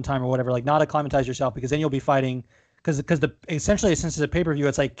 Portland time or whatever, like not acclimatize yourself because then you'll be fighting because essentially since it's a pay-per-view,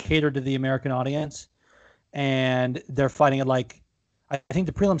 it's like catered to the American audience, and they're fighting at like. I think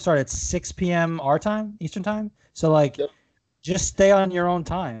the prelim started at 6 p.m. our time, Eastern time. So, like, just stay on your own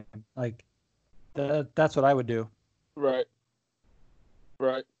time. Like, that's what I would do. Right.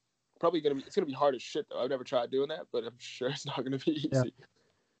 Probably it's gonna be hard as shit though. I've never tried doing that, but I'm sure it's not gonna be easy. Yeah.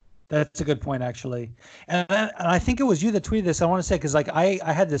 That's a good point, actually. And I think it was you that tweeted this. I want to say because like I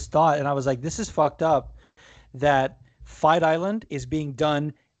had this thought, and I was like, this is fucked up that Fight Island is being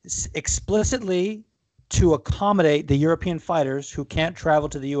done explicitly to accommodate the European fighters who can't travel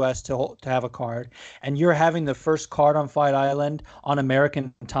to the U.S. to have a card, and you're having the first card on Fight Island on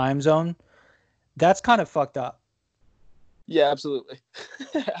American time zone. That's kind of fucked up. Yeah, absolutely.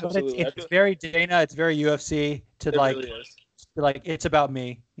 Absolutely. It's very Dana. It's very UFC to like, really like it's about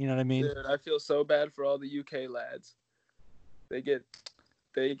me. You know what I mean? Dude, I feel so bad for all the UK lads. They get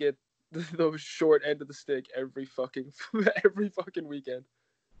the short end of the stick every fucking weekend.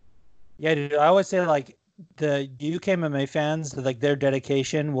 Yeah, dude. I always say like the UK MMA fans, like their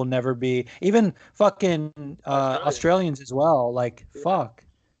dedication will never be. Even fucking Australians as well. Like fuck.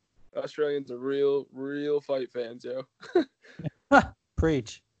 Australians are real fight fans, yo.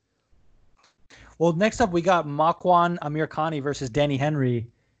 Preach. Well, next up we got Makwan Amirkhani versus Danny Henry,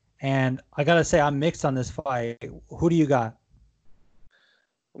 and I gotta say I'm mixed on this fight. Who do you got?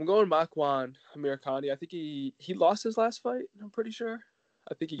 I'm going Makwan Amirkhani. I think he lost his last fight. I'm pretty sure.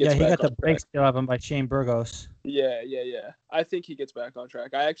 I think he gets. Yeah, he got the break still of him by Shane Burgos. Yeah. I think he gets back on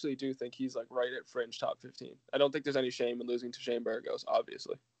track. I actually do think he's like right at fringe top 15. I don't think there's any shame in losing to Shane Burgos,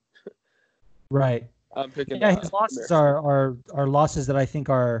 obviously. Right. I'm picking. Yeah, his losses are losses that I think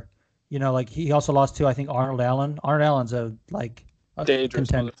are, like he also lost to I think Arnold Allen. Arnold Allen's a dangerous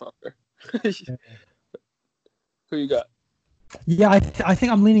motherfucker. Yeah. Who you got? Yeah, I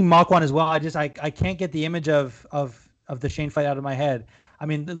think I'm leaning Makwan as well. I can't get the image of the Shane fight out of my head. I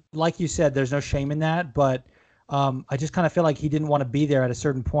mean, like you said, there's no shame in that, but I just kind of feel like he didn't want to be there at a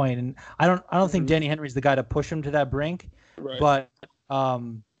certain point, and I don't think Danny Henry's the guy to push him to that brink. Right. But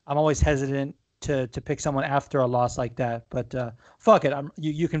I'm always hesitant to pick someone after a loss like that. But fuck it,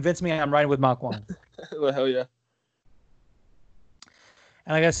 you convinced me. I'm riding with Makwan. Well, hell yeah.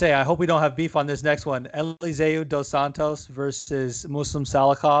 And I gotta say, I hope we don't have beef on this next one. Eliseu dos Santos versus Muslim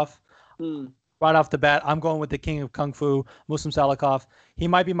Salakhov. right off the bat, I'm going with the king of kung fu, Muslim Salikhov. He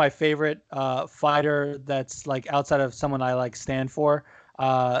might be my favorite fighter that's like outside of someone I like stand for.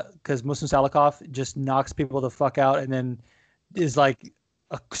 Because Muslim Salikhov just knocks people the fuck out and then is like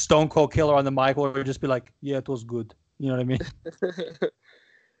a stone cold killer on the mic, where he'll just be like, "Yeah, it was good." You know what I mean?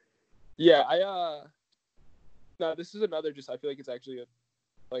 Yeah, no, this is another. Just I feel like it's actually a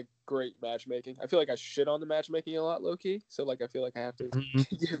like great matchmaking. I feel like I shit on the matchmaking a lot, low key. So like I feel like I have to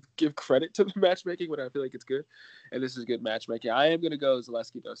give credit to the matchmaking when I feel like it's good. And this is good matchmaking. I am gonna go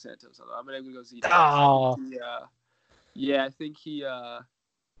Zaleski dos Santos. I'm gonna go Zito. Oh. Yeah, I think he. I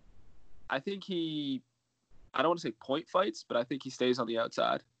don't want to say point fights, but I think he stays on the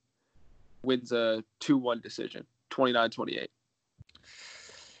outside. Wins a 2-1 decision, 29-28.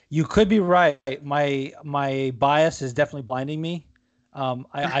 You could be right. My bias is definitely blinding me.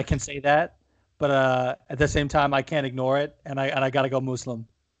 I can say that, but at the same time, I can't ignore it, and I got to go Muslim.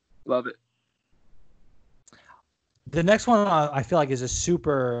 Love it. The next one I feel like is a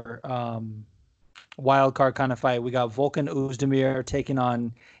super wild card kind of fight. We got Volkan Oezdemir taking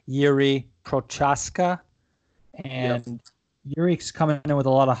on Yuri Prochaska, and Yuri's coming in with a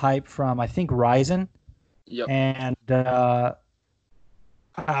lot of hype from I think Ryzen. Yep. And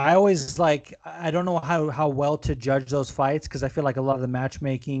I always I don't know how well to judge those fights because I feel like a lot of the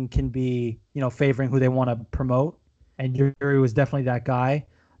matchmaking can be, favoring who they want to promote. And Yuri was definitely that guy,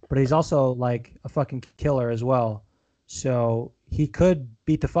 but he's also like a fucking killer as well. So he could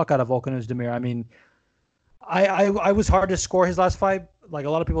beat the fuck out of Volkan Oezdemir. I mean, I was hard to score his last fight. Like a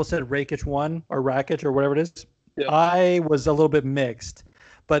lot of people said Rakic won or Rakic or whatever it is. Yep. I was a little bit mixed,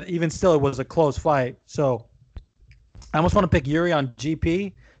 but even still, it was a close fight. So I almost want to pick Yuri on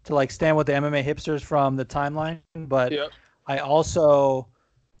GP to like stand with the MMA hipsters from the timeline, but I also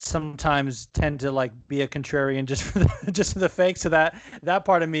sometimes tend to like be a contrarian just for the fake. So that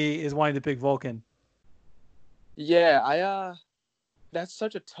part of me is wanting to pick Volkan. Yeah, that's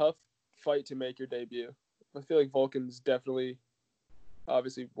such a tough fight to make your debut. I feel like Volkan's definitely,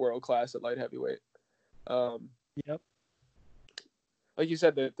 obviously, world class at light heavyweight. Yep. Like you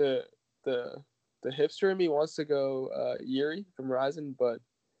said, the hipster in me wants to go Yuri from Ryzen, but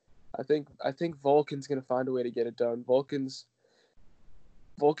I think Volkan's gonna find a way to get it done. Volkan's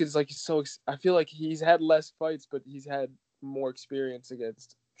like I feel like he's had less fights, but he's had more experience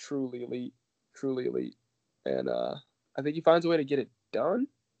against truly elite, and I think he finds a way to get it done.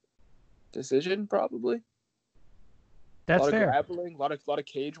 Decision probably. That's fair. A lot of grappling, a lot of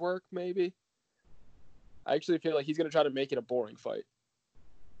cage work maybe. I actually feel like he's gonna try to make it a boring fight.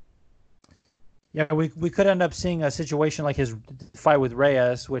 Yeah, we could end up seeing a situation like his fight with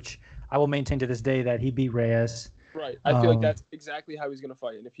Reyes, which I will maintain to this day that he beat Reyes. Right. I feel like that's exactly how he's going to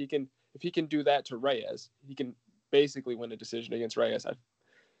fight. And if he can do that to Reyes, he can basically win a decision against Reyes.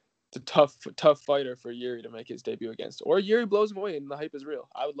 It's a tough fighter for Yuri to make his debut against. Or Yuri blows him away and the hype is real.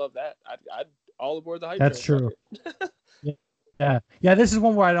 I would love that. I'd all aboard the hype. That's true. Yeah. This is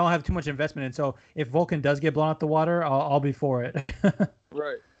one where I don't have too much investment in. So if Volkan does get blown out the water, I'll be for it.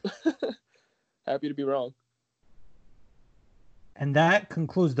 Right. Happy to be wrong. And that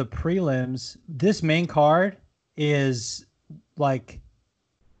concludes the prelims. This main card is like,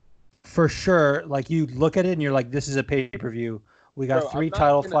 for sure, like you look at it and you're like, this is a pay-per-view. We got 3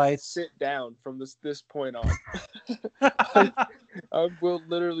 title fights. Sit down from this point on. I will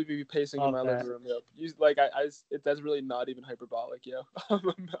literally be pacing in my living room. Yep. That's really not even hyperbolic, yo. I'm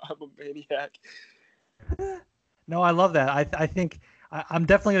a maniac. No, I love that. I think I'm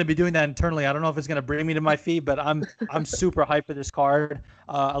definitely going to be doing that internally. I don't know if it's going to bring me to my feet, but I'm super hyped for this card.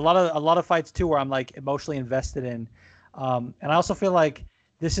 A lot of fights too where I'm like emotionally invested in, and I also feel like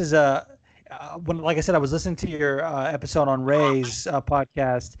this is when, like I said, I was listening to your episode on Ray's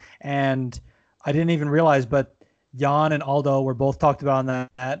podcast, and I didn't even realize, but Jan and Aldo were both talked about on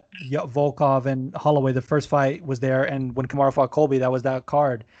that. Volkov and Holloway, the first fight was there, and when Kamaru fought Colby, that was that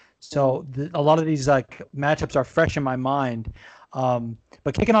card. So a lot of these like matchups are fresh in my mind.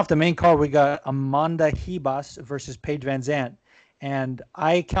 But kicking off the main card, we got Amanda Ribas versus Paige Van Zant. And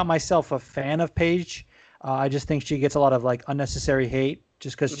I count myself a fan of Paige. I just think she gets a lot of like unnecessary hate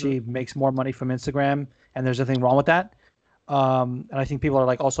just because she makes more money from Instagram, and there's nothing wrong with that. And I think people are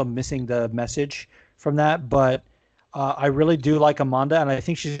like also missing the message from that. But I really do like Amanda, and I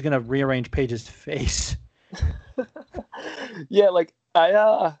think she's going to rearrange Paige's face. Yeah, like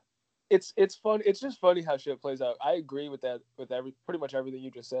it's fun. It's just funny how shit plays out. I agree with that, with pretty much everything you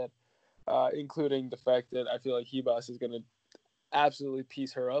just said, including the fact that I feel like Ribas is going to absolutely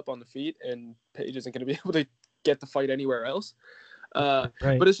piece her up on the feet, and Paige isn't going to be able to get the fight anywhere else. Right.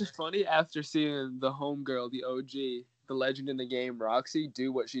 But it's just funny after seeing the homegirl, the OG, the legend in the game, Roxy,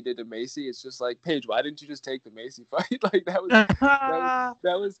 do what she did to Macy, it's just like, Paige, why didn't you just take the Macy fight? Like that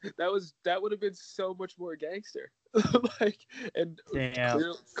would have been so much more gangster. Like, and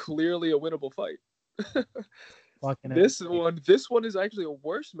clearly a winnable fight. This one is actually a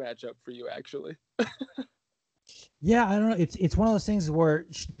worse matchup for you, actually. Yeah, I don't know. It's one of those things where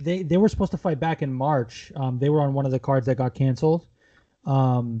they were supposed to fight back in March. They were on one of the cards that got canceled.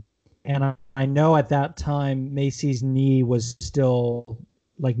 And I know at that time Macy's knee was still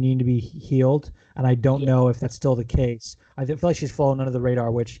like needing to be healed, and I don't know if that's still the case. I feel like she's fallen under the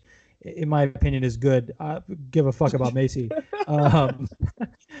radar, which, in my opinion, is good. I give a fuck about Macy.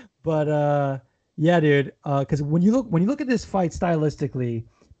 But yeah, dude. Because when you look at this fight stylistically,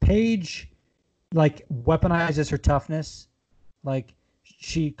 Paige like weaponizes her toughness. Like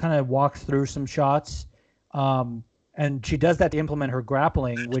she kind of walks through some shots. And she does that to implement her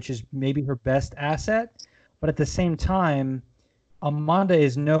grappling, which is maybe her best asset. But at the same time, Amanda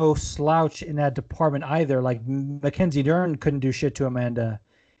is no slouch in that department either. Like Mackenzie Dern couldn't do shit to Amanda.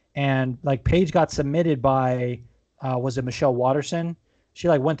 And like Paige got submitted by, was it Michelle Watterson? She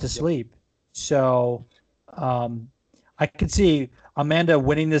like went to sleep. So I could see Amanda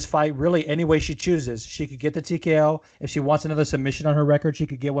winning this fight really any way she chooses. She could get the TKO. If she wants another submission on her record, she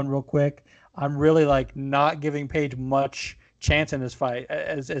could get one real quick. I'm really like not giving Paige much chance in this fight,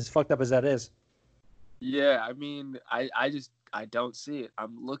 as fucked up as that is. Yeah, I mean, I don't see it.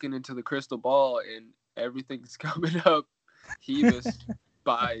 I'm looking into the crystal ball, and everything's coming up Ribas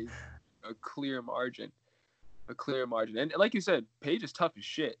by a clear margin. And like you said, Paige is tough as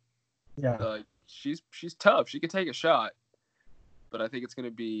shit. Yeah, she's tough. She can take a shot, but I think it's gonna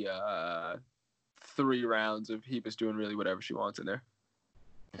be 3 rounds of Ribas doing really whatever she wants in there.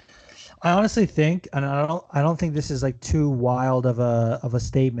 I honestly think, and I don't think this is like too wild of a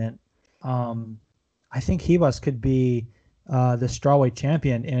statement. I think Ribas could be the strawweight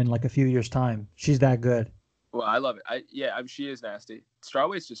champion in like a few years' time. She's that good. Well, I love it. She is nasty.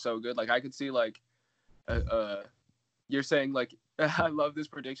 Strawweight's just so good. Like I could see like, you're saying like I love this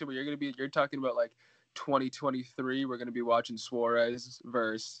prediction, but you're talking about like 2023. We're gonna be watching Suarez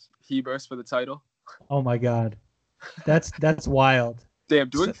versus Ribas for the title. Oh my God, that's wild. Damn,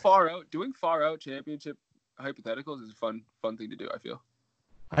 doing far out championship hypotheticals is a fun thing to do, I feel.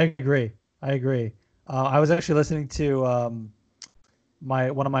 I agree. I was actually listening to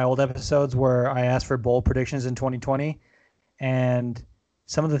one of my old episodes where I asked for bold predictions in 2020, and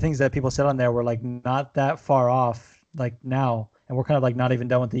some of the things that people said on there were like not that far off like now, and we're kind of like not even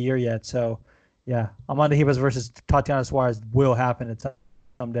done with the year yet. So yeah, Amanda Ribas versus Tatiana Suarez will happen at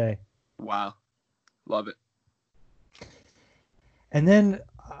someday. Wow. Love it. And then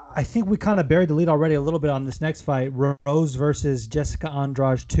I think we kind of buried the lead already a little bit on this next fight, Rose versus Jessica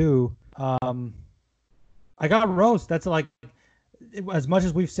Andrade 2. I got Rose. That's like, as much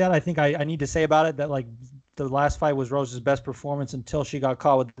as we've said, I think I need to say about it that like the last fight was Rose's best performance until she got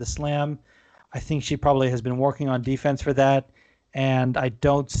caught with the slam. I think she probably has been working on defense for that, and I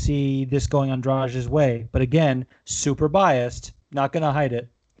don't see this going Andrade's way. But again, super biased, not going to hide it.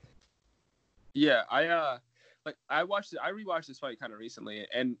 Yeah, I rewatched this fight kind of recently,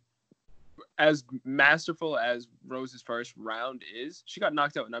 and as masterful as Rose's first round is, she got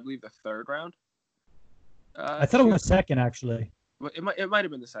knocked out in I believe the 3rd round. I thought it was second actually. It might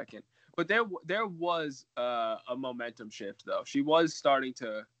have been the second, but there was a momentum shift though. She was starting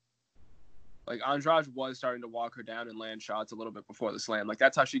to, like, Andrade was starting to walk her down and land shots a little bit before the slam. Like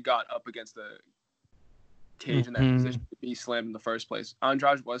that's how she got up against the cage in that position to be slammed in the first place.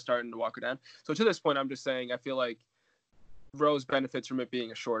 Andrade was starting to walk her down. So to this point, I'm just saying I feel like Rose benefits from it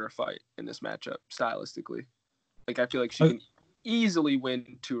being a shorter fight in this matchup stylistically. Like I feel like she can easily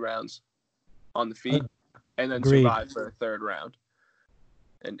win 2 rounds on the feet and then survive for a 3rd round.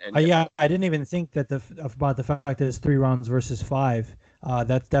 And yeah, I didn't even think that about the fact that it's 3 rounds versus 5.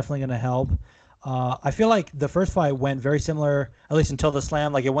 That's definitely going to help. I feel like the first fight went very similar, at least until the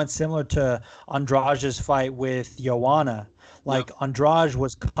slam. Like it went similar to Andrade's fight with Joanna. Like Andrade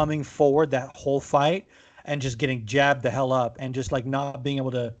was coming forward that whole fight and just getting jabbed the hell up and just like not being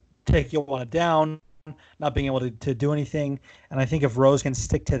able to take Joanna down, not being able to do anything. And I think if Rose can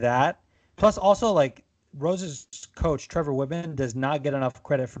stick to that, plus also like Rose's coach Trevor Whitman does not get enough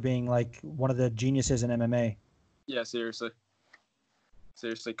credit for being like one of the geniuses in MMA. Yeah, seriously,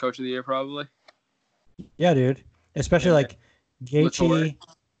 coach of the year probably. Yeah, dude. Especially like Gaethje.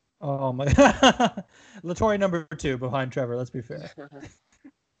 Oh my. Latore number 2 behind Trevor. Let's be fair.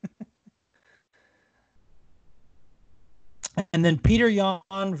 And then Peter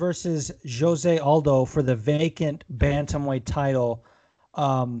Yan versus Jose Aldo for the vacant bantamweight title.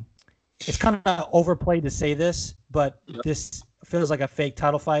 it's kind of overplayed to say this, but this feels like a fake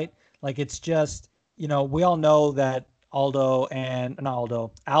title fight. Like it's just, we all know that Aljamain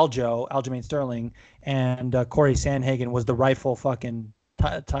Sterling and Corey Sandhagen was the rightful fucking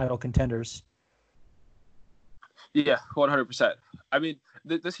title contenders. Yeah, 100%. I mean,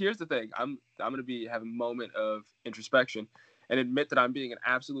 here's the thing. I'm gonna have a moment of introspection and admit that I'm being an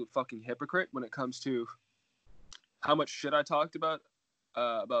absolute fucking hypocrite when it comes to how much shit I talked about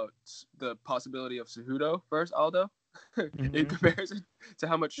the possibility of Cejudo versus Aldo in comparison to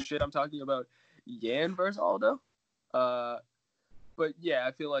how much shit I'm talking about Yan versus Aldo. But yeah,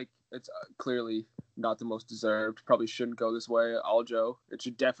 I feel like it's clearly not the most deserved. Probably shouldn't go this way. Aljo. It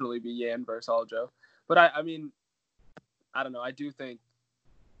should definitely be Yan versus Aljo. But I mean, I don't know. I do think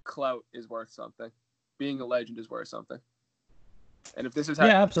clout is worth something. Being a legend is worth something. And if this is how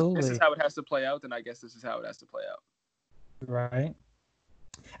absolutely. This is how it has to play out, then I guess this is how it has to play out. Right.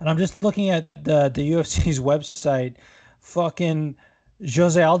 And I'm just looking at the UFC's website. Fucking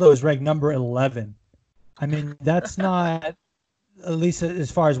Jose Aldo is ranked number 11. I mean, that's not, at least as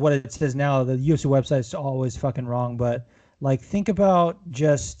far as what it says now, the UFC website is always fucking wrong. But like, think about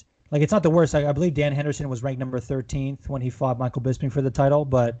just like, it's not the worst. Like, I believe Dan Henderson was ranked number 13th when he fought Michael Bisping for the title.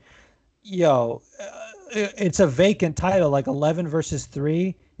 But it's a vacant title. Like 11 versus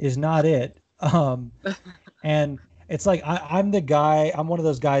 3 is not it. And it's like I'm one of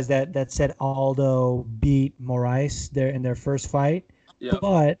those guys that said Aldo beat Moraes in their first fight. Yeah.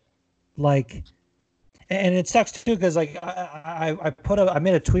 But like, and it sucks too because like I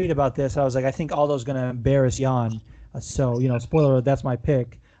made a tweet about this. I was like, I think Aldo's gonna embarrass Yan. So spoiler alert, that's my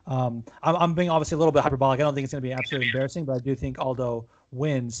pick. I'm being obviously a little bit hyperbolic. I don't think it's gonna be absolutely embarrassing, but I do think Aldo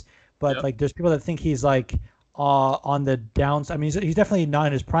wins. But like, there's people that think he's like on the downside. I mean, he's definitely not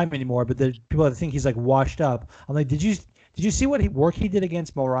in his prime anymore. But the people that think he's like washed up. I'm like, did you see what work he did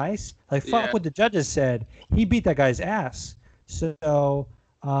against Moraes? Like, fuck what the judges said. He beat that guy's ass. So,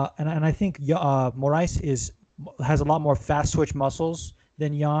 and I think Moraes has a lot more fast twitch muscles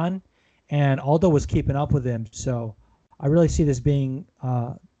than Yan, and Aldo was keeping up with him. So, I really see this being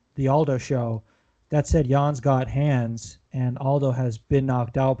the Aldo show. That said, Jan's got hands, and Aldo has been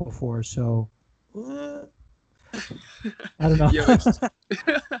knocked out before. So, I don't know.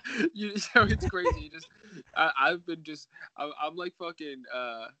 It's crazy. I'm like fucking.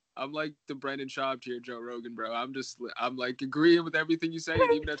 I'm like the Brendan Schaub tier Joe Rogan, bro. I'm like agreeing with everything you say,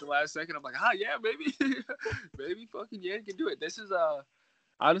 and even at the last second, I'm like, yeah, maybe fucking Yan can do it. This is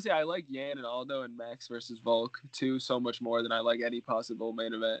honestly, I like Yan and Aldo and Max versus Volk too so much more than I like any possible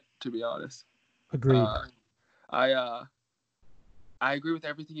main event, to be honest. Agreed. I agree with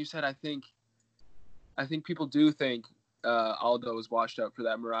everything you said. I think people do think Aldo was washed up for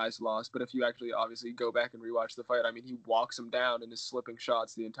that Moraes loss, but if you actually obviously go back and rewatch the fight, I mean, he walks him down and is slipping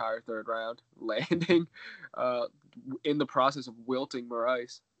shots the entire third round, landing in the process of wilting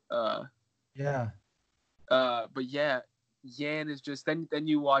Moraes. But yeah, Yan is just then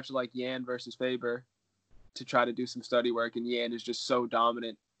you watch like Yan versus Faber to try to do some study work, and Yan is just so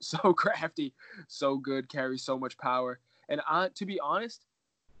dominant, so crafty, so good, carries so much power. And to be honest,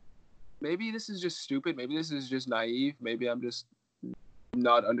 maybe this is just stupid. Maybe this is just naive. Maybe I'm just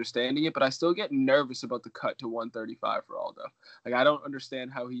not understanding it. But I still get nervous about the cut to 135 for Aldo. Like, I don't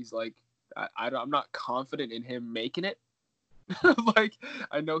understand how he's like. I'm not confident in him making it. Like,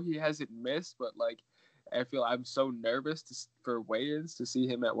 I know he hasn't missed, but like, I feel I'm so nervous for weigh-ins to see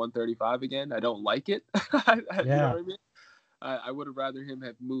him at 135 again. I don't like it. You know what I mean? I would have rather him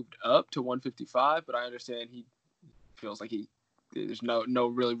have moved up to 155, but I understand he feels like there's no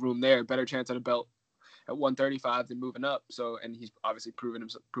really room there. Better chance at a belt at 135 than moving up. So, and he's obviously proven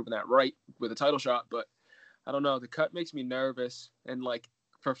that right with a title shot. But I don't know. The cut makes me nervous. And like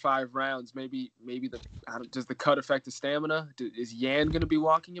for 5 rounds, maybe does the cut affect the stamina? Is Yan going to be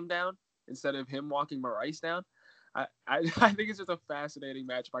walking him down instead of him walking Moraes down? I think it's just a fascinating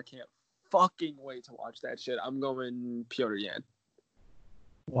matchup. I can't fucking wait to watch that shit. I'm going Petr Yan.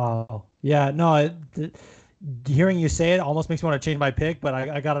 Wow. Yeah. No. Hearing you say it almost makes me want to change my pick, but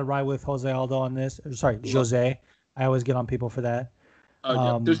I got to ride with Jose Aldo on this. Sorry, Jose. I always get on people for that.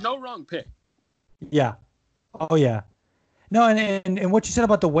 Yeah. There's no wrong pick. Yeah. Oh, yeah. No, and what you said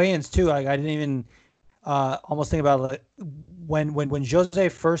about the weigh-ins, too, I didn't even almost think about it. When Jose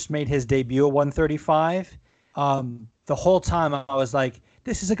first made his debut at 135, the whole time I was like,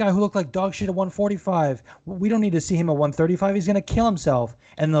 this is a guy who looked like dog shit at 145. We don't need to see him at 135. He's going to kill himself.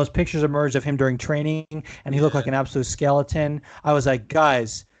 And those pictures emerged of him during training, and he looked like an absolute skeleton. I was like,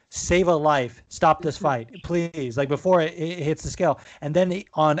 guys, save a life. Stop this fight, please. Like, before it hits the scale. And then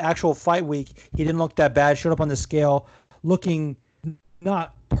on actual fight week, he didn't look that bad. Showed up on the scale looking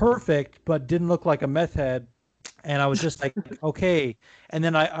not perfect, but didn't look like a meth head. And I was just like, okay. And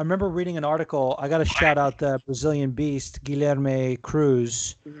then I remember reading an article. I got to shout out the Brazilian beast, Guilherme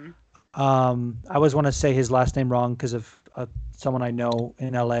Cruz. Mm-hmm. I always want to say his last name wrong because of someone I know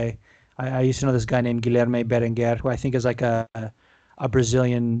in LA. I used to know this guy named Guilherme Berenguer, who I think is like a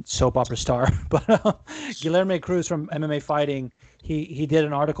Brazilian soap opera star. But Guilherme Cruz from MMA Fighting, he did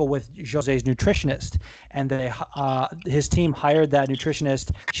an article with Jose's nutritionist, and his team hired that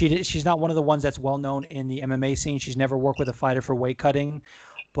nutritionist. She's not one of the ones that's well known in the MMA scene. She's never worked with a fighter for weight cutting,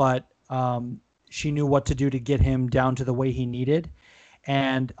 but she knew what to do to get him down to the way he needed.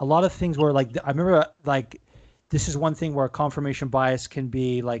 And a lot of things were like, I remember like, this is one thing where confirmation bias can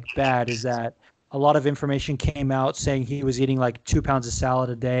be like bad, is that a lot of information came out saying he was eating like 2 pounds of salad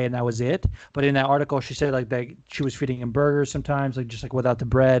a day and that was it. But in that article, she said like that she was feeding him burgers sometimes, like just like without the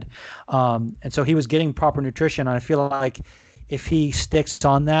bread. And so he was getting proper nutrition. And I feel like if he sticks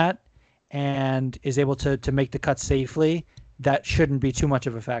on that and is able to make the cut safely, that shouldn't be too much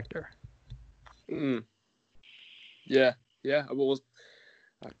of a factor. Yeah. Well,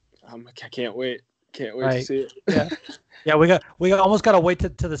 I can't wait. Can't wait to see it. Yeah, we almost got to wait to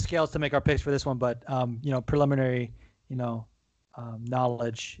the scales to make our picks for this one, but preliminary,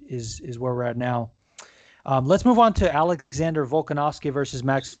 knowledge is where we're at now. Let's move on to Alexander Volkanovski versus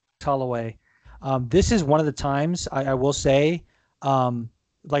Max Holloway. This is one of the times I will say,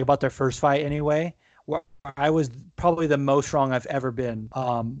 like about their first fight anyway, where I was probably the most wrong I've ever been.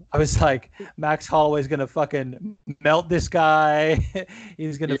 I was like, Max Holloway's gonna fucking melt this guy.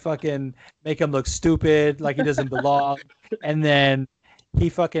 He's gonna fucking make him look stupid, like he doesn't belong. And then he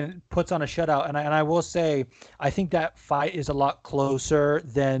fucking puts on a shutout. And I will say, I think that fight is a lot closer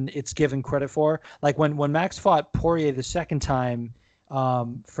than it's given credit for. Like when Max fought Poirier the second time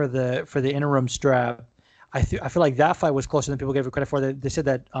for the interim strap, I feel like that fight was closer than people gave it credit for. They said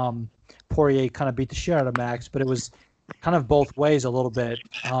that Poirier kind of beat the shit out of Max, but it was kind of both ways a little bit.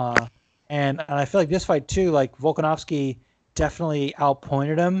 And I feel like this fight too, like Volkanovski definitely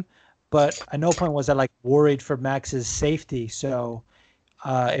outpointed him, but at no point was I like worried for Max's safety. So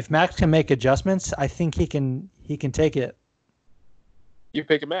if Max can make adjustments, I think he can take it. You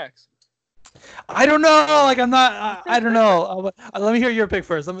picking Max? I don't know. Like I'm not. I don't know. Let me hear your pick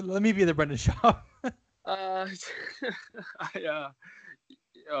first. Let me be the Brendan Schaub.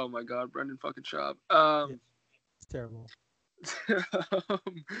 Oh my God, Brendan fucking Schaub. It's terrible.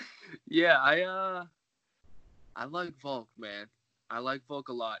 Yeah, I like Volk, man. I like Volk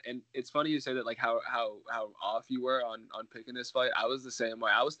a lot, and it's funny you say that, like how off you were on picking this fight. I was the same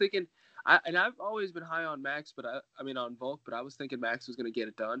way. I was thinking, I've always been high on Max, but I mean on Volk, but I was thinking Max was gonna get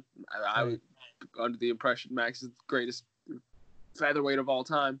it done. I was under the impression Max is the greatest featherweight of all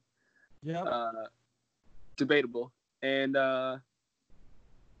time. Yeah. Debatable. And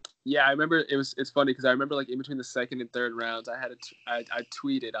yeah, I remember it's funny because I remember like in between the second and third rounds, I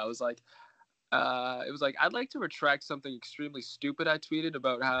tweeted, I was like, it was like, I'd like to retract something extremely stupid I tweeted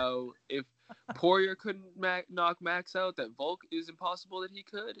about how if Poirier couldn't knock Max out, that Volk is impossible that he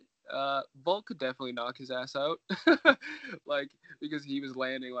could. Volk could definitely knock his ass out, like because he was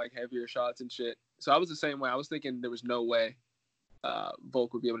landing like heavier shots and shit. So I was the same way. I was thinking there was no way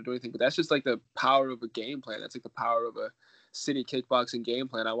Volk would be able to do anything, but that's just like the power of a game plan. That's like the power of a city kickboxing game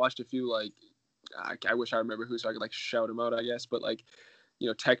plan. I watched a few, like I wish I remember who, so I could like shout him out, I guess, but like,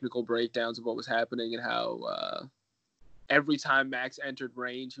 technical breakdowns of what was happening and how every time Max entered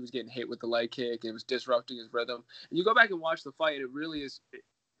range, he was getting hit with the leg kick and it was disrupting his rhythm. And you go back and watch the fight, it really is.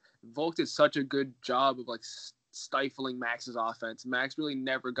 Volk did such a good job of like stifling Max's offense. Max really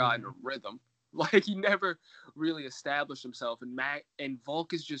never got in a rhythm. Like he never really established himself, and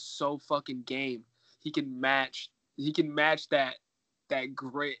Volk is just so fucking game. He can match that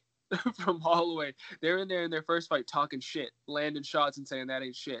grit from Holloway. They're in there in their first fight talking shit, landing shots and saying that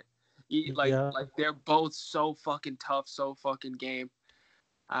ain't shit. Like they're both so fucking tough, so fucking game.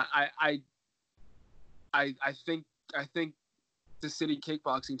 I think the city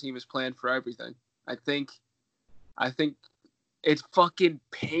kickboxing team is planned for everything. I think it fucking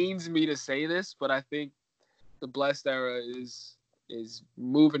pains me to say this, but I think the Blessed era is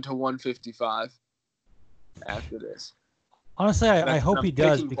moving to 155 after this. Honestly, I hope he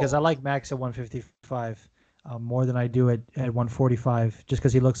does, because I like Max at 155 more than I do at 145, just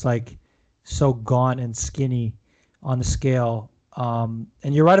because he looks like so gaunt and skinny on the scale. And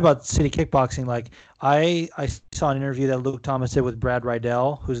you're right about city kickboxing. Like I saw an interview that Luke Thomas did with Brad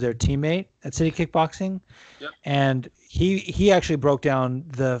Rydell, who's their teammate at city kickboxing. Yep. And he actually broke down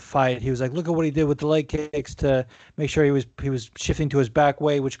the fight. He was like, look at what he did with the leg kicks to make sure he was shifting to his back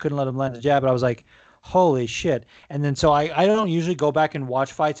way, which couldn't let him land a jab. But I was like, holy shit. And then so I don't usually go back and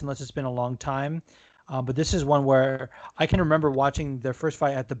watch fights unless it's been a long time. But this is one where I can remember watching their first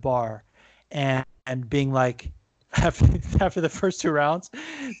fight at the bar and being like, after the first 2 rounds,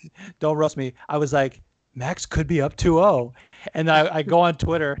 don't roast me, I was like, Max could be up 2-0. And I go on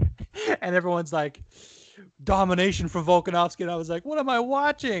Twitter and everyone's like, domination from Volkanovski. And I was like, what am I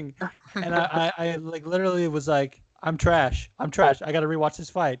watching? And I like literally was like, I'm trash. I got to rewatch this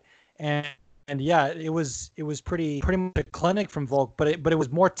fight. And yeah, it was pretty much a clinic from Volk, but it was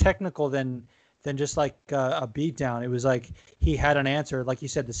more technical than just like a beatdown. It was like he had an answer. Like you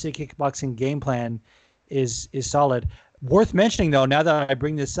said, the City Kickboxing game plan is solid. Worth mentioning though, now that I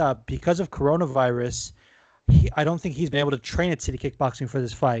bring this up, because of coronavirus, I don't think he's been able to train at City Kickboxing for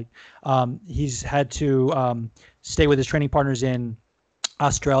this fight. He's had to stay with his training partners in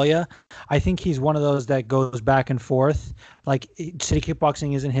Australia. I think he's one of those that goes back and forth. Like City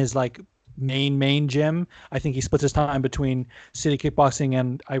Kickboxing isn't his like main gym. I think he splits his time between City Kickboxing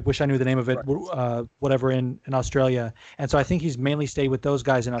and I wish I knew the name of it, whatever in Australia. And so I think he's mainly stayed with those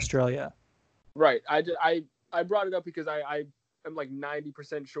guys in Australia. Right. I brought it up because I'm like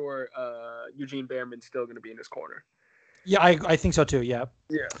 90% sure Eugene Behrman's still going to be in his corner. Yeah, I think so too. Yeah.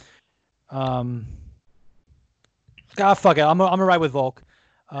 Yeah. Fuck it. I'm gonna ride with Volk.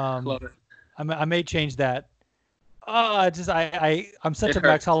 Love it. I may change that. I'm such a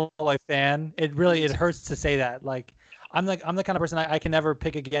Max Holloway fan. It hurts to say that. Like I'm the kind of person I can never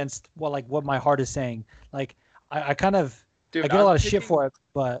pick against what my heart is saying. Like I kind of I get a lot of shit for it,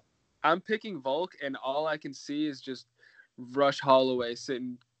 but I'm picking Volk, and all I can see is just Rush Holloway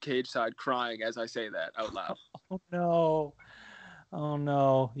sitting cage side crying as I say that out loud. Oh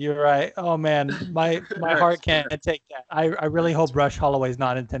no, you're right. Oh man, my heart can't take that. I really hope Rush Holloway's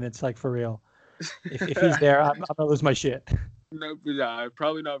not in attendance, like for real. If he's there, I'm gonna lose my shit. No,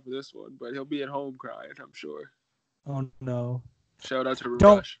 probably not for this one, but he'll be at home crying, I'm sure. Oh no. Shout out to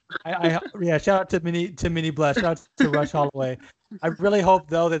Rush. Shout out to Mini Bless. Shout out to Rush Holloway. I really hope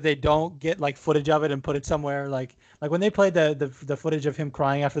though that they don't get like footage of it and put it somewhere like when they played the footage of him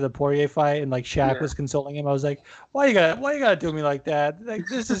crying after the Poirier fight and like Shaq was consoling him. I was like, why you gotta do me like that? Like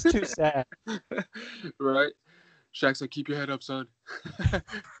this is too sad. Right? Shaq's like, keep your head up, son. It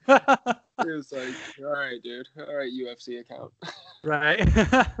was like, all right, dude. All right, UFC account. Right.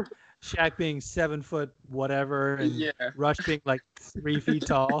 Shaq being 7 foot whatever, and Rush being like 3 feet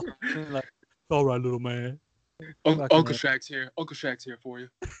tall. Like, all right, little man. Uncle Shaq's here. Uncle Shaq's here for you.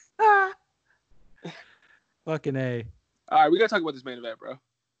 Fucking A. All right, we gotta talk about this main event, bro.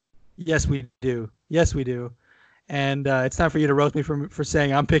 Yes, we do. And it's time for you to roast me for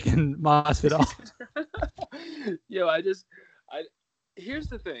saying I'm picking Masvidal. Yo, here's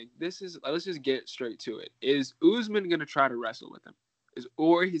the thing. Let's just get straight to it. Is Usman gonna try to wrestle with him?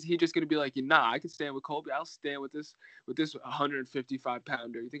 Or is he just gonna be like, nah, I can stand with Colby. I'll stand with this 155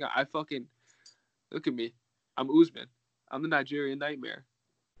 pounder. You think I fucking look at me? I'm Usman. I'm the Nigerian Nightmare.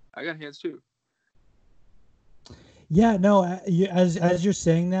 I got hands too. Yeah, no. As you're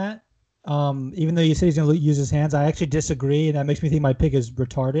saying that, even though you said he's gonna use his hands, I actually disagree, and that makes me think my pick is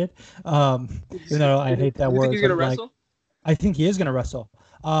retarded. Even though I hate that word. You think he's gonna wrestle? I think he is gonna wrestle.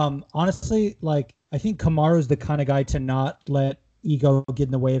 Honestly, like I think Kamaru's the kind of guy to not let ego get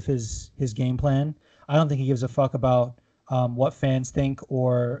in the way of his game plan. I don't think he gives a fuck about what fans think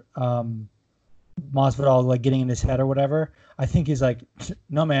or Masvidal like getting in his head or whatever. I think he's like,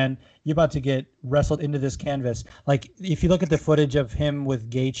 no man, you're about to get wrestled into this canvas. Like if you look at the footage of him with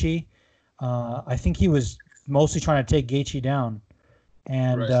Gaethje, I think he was mostly trying to take Gaethje down,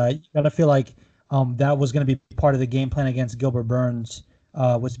 and you gotta feel like that was going to be part of the game plan against Gilbert Burns.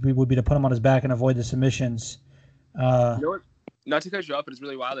 Would be to put him on his back and avoid the submissions. You know what? Not to cut you off, but it's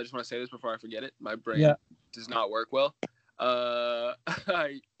really wild. I just want to say this before I forget it. My brain does not work well.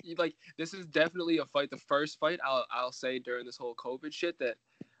 This is definitely a fight. The first fight I'll say during this whole COVID shit that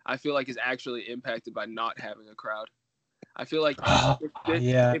I feel like is actually impacted by not having a crowd. I feel like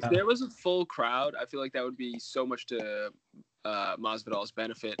if there was a full crowd, I feel like that would be so much to Masvidal's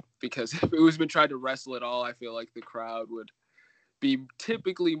benefit, because if Usman tried to wrestle at all, I feel like the crowd would be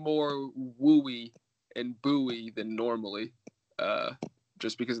typically more wooey and booey than normally.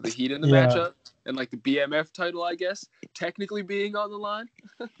 Just because of the heat in the matchup and like the BMF title, I guess, technically being on the line.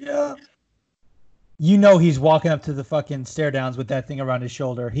 Yeah. You know he's walking up to the fucking stare downs with that thing around his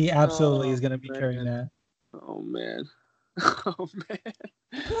shoulder. He absolutely is going to be carrying that. Oh, man. Oh, man.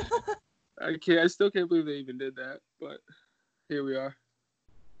 I still can't believe they even did that, but here we are.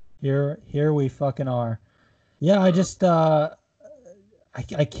 Here we fucking are. Yeah, I just I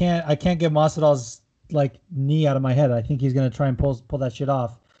can't get Masvidal's like knee out of my head. I think he's gonna try and pull that shit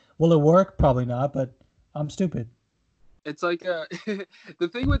off, Will it work? Probably not, but I'm stupid. It's like the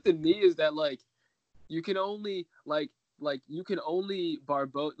thing with the knee is that like you can only you can only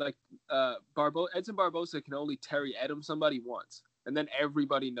Edson Barbosa can only Terry Edom somebody once, and then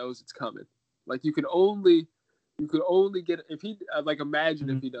everybody knows it's coming. Like you could only get if he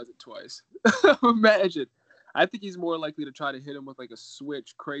imagine if he does it twice. Imagine. I think he's more likely to try to hit him with like a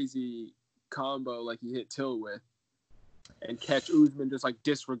switch crazy combo like he hit Till with, and catch Usman just like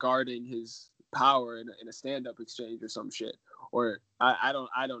disregarding his power in a stand-up exchange or some shit. Or I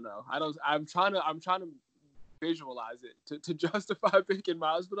don't know. I'm trying to visualize it to justify picking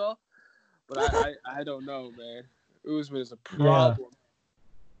Masvidal, but I don't know, man. Usman is a problem.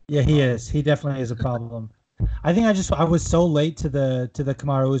 Yeah, he is. He definitely is a problem. I think I was so late to the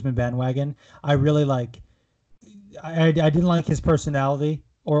Kamaru Usman bandwagon. I really I didn't like his personality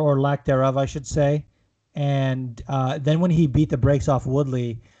or lack thereof, I should say. And then when he beat the brakes off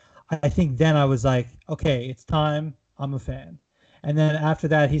Woodley, I think then I was like, okay, it's time. I'm a fan. And then after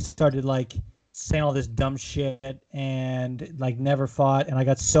that, he started like saying all this dumb shit and like never fought. And I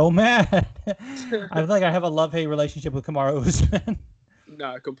got so mad. I feel like I have a love-hate relationship with Kamaru Usman.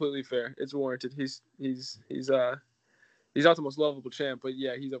 Nah, completely fair. It's warranted. He's not the most lovable champ, but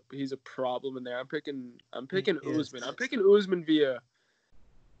yeah, he's a problem in there. I'm picking Usman. I'm picking Usman via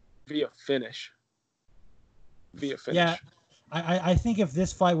finish. Yeah, I think if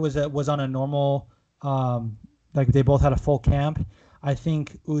this fight was on a normal, like they both had a full camp, I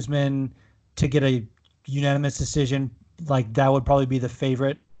think Usman to get a unanimous decision, like that would probably be the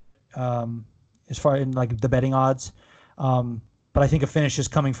favorite, as far in like the betting odds. But I think a finish is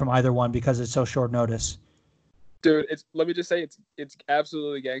coming from either one because it's so short notice. Dude, let me just say it's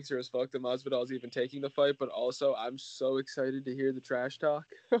absolutely gangster as fuck that Masvidal's even taking the fight, but also I'm so excited to hear the trash talk.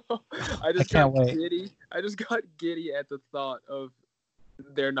 I can't wait. Giddy. I just got giddy at the thought of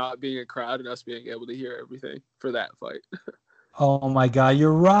there not being a crowd and us being able to hear everything for that fight. Oh my god,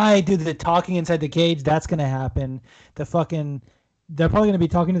 you're right, dude. The talking inside the cage, that's gonna happen. They're probably gonna be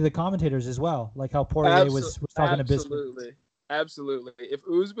talking to the commentators as well, like how Poirier was talking to Bisping. Absolutely. If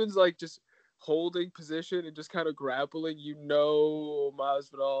Usman's like just holding position and just kind of grappling,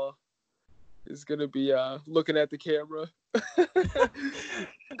 Masvidal is going to be looking at the camera.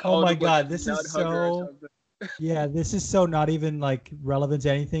 Oh my God. This is so, this is so not even like relevant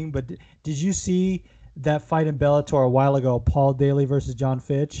to anything, but did you see that fight in Bellator a while ago, Paul Daly versus John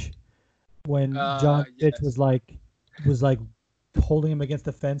Fitch, when John Fitch was like holding him against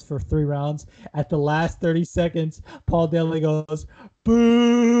the fence for 3 rounds. At the last 30 seconds, Paul Daly goes,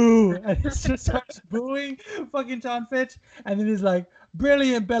 boo! And he just starts booing fucking John Fitch. And then he's like,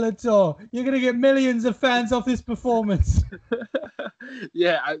 brilliant, Bellator. You're going to get millions of fans off this performance.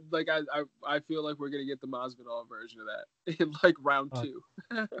 Yeah, I feel like we're going to get the Masvidal version of that in like round 2.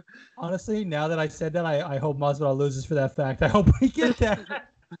 Honestly, now that I said that, I hope Masvidal loses for that fact. I hope we get that.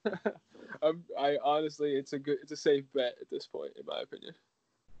 I honestly, it's a safe bet at this point, in my opinion.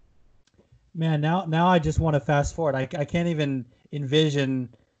 Man, now I just want to fast forward. I can't even envision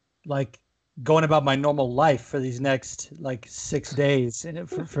like going about my normal life for these next like 6 days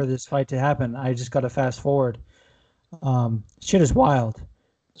for this fight to happen. I just got to fast forward. Shit is wild.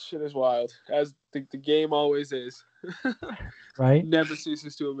 Shit is wild, as the game always is. Right? Never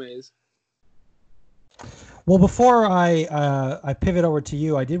ceases to amaze. Well, before I pivot over to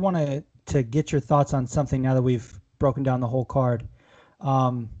you, I did want to get your thoughts on something now that we've broken down the whole card.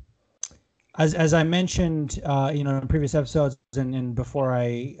 As I mentioned, in previous episodes and before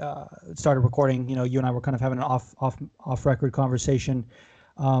I started recording, you and I were kind of having an off record conversation.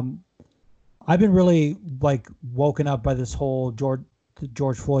 I've been really like woken up by this whole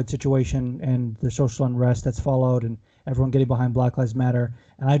George Floyd situation and the social unrest that's followed, and everyone getting behind Black Lives Matter,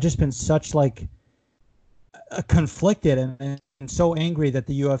 and I've just been such like conflicted and so angry that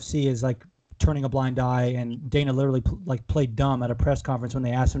the UFC is like turning a blind eye, and Dana literally played dumb at a press conference when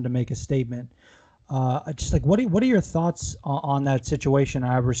they asked him to make a statement. Just like what are your thoughts on that situation?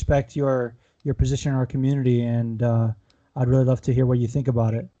 I respect your position in our community, and I'd really love to hear what you think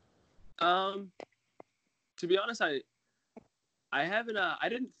about it. To be honest, I haven't I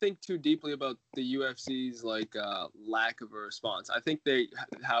didn't think too deeply about the UFC's like lack of a response. I think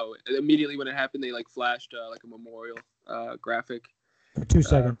how immediately when it happened they like flashed like a memorial graphic for 2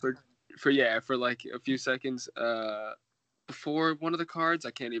 seconds for like a few seconds before one of the cards.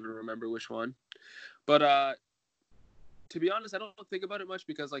 I can't even remember which one, but to be honest, I don't think about it much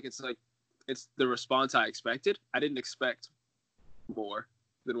because it's the response I expected. I didn't expect more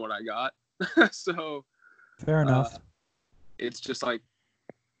than what I got. So fair enough. It's just like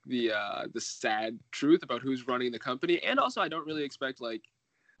the sad truth about who's running the company, and also I don't really expect like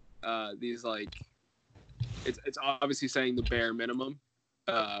these like it's obviously saying the bare minimum,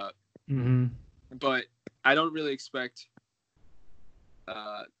 but I don't really expect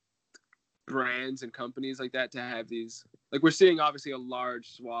brands and companies like that to have these. Like, we're seeing obviously a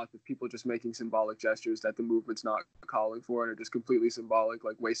large swath of people just making symbolic gestures that the movement's not calling for and are just completely symbolic,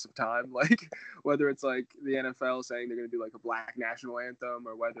 like waste of time. Like, whether it's like the NFL saying they're going to do like a black national anthem,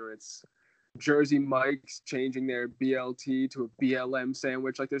 or whether it's Jersey Mike's changing their BLT to a BLM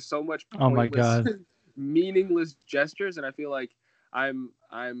sandwich. Like, there's so much pointless, oh my God, meaningless gestures, and I feel like I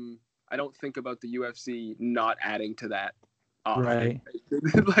don't think about the UFC not adding to that often. Right.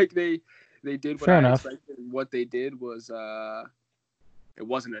 Like they did what Fair I enough. expected. And what they did was it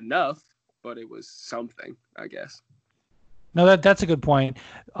wasn't enough, but it was something, I guess. No, that's a good point.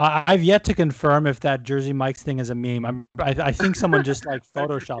 I've yet to confirm if that Jersey Mike's thing is a meme. I think someone just like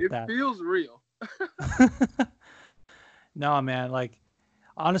photoshopped that. It feels real. No, man. Like,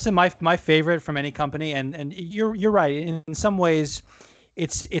 honestly, my favorite from any company, and you're right. In some ways,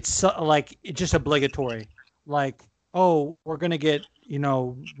 it's like it's just obligatory. Like, oh, we're gonna get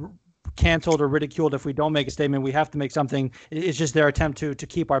canceled or ridiculed if we don't make a statement. We have to make something. It's just their attempt to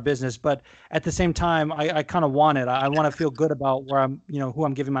keep our business. But at the same time, I kind of want it. I want to feel good about where I'm, who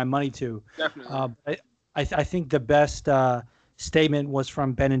I'm giving my money to. Definitely. I think the best statement was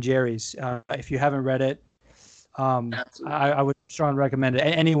from Ben and Jerry's. If you haven't read it, I would strongly recommend it.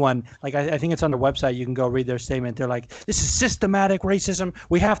 Anyone, like, I think it's on their website. You can go read their statement. They're like, this is systematic racism.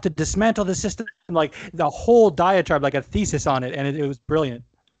 We have to dismantle the system. Like, the whole diatribe, like a thesis on it. And it was brilliant.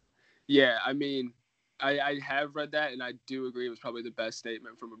 Yeah, I mean, I have read that, and I do agree it was probably the best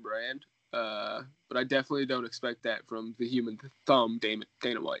statement from a brand. But I definitely don't expect that from the human thumb, Dana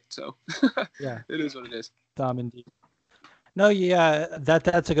White. So yeah, it is what it is. Thumb, indeed. No, yeah,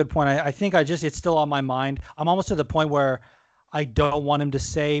 that's a good point. I think it's still on my mind. I'm almost to the point where I don't want him to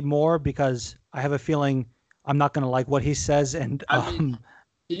say more because I have a feeling I'm not going to like what he says. And I mean,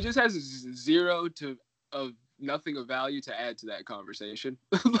 he just has zero of nothing of value to add to that conversation.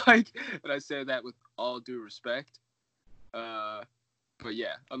 Like, and I say that with all due respect. But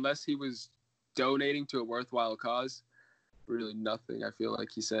yeah, unless he was donating to a worthwhile cause, really nothing I feel like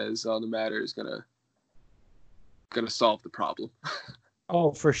he says on the matter is gonna solve the problem.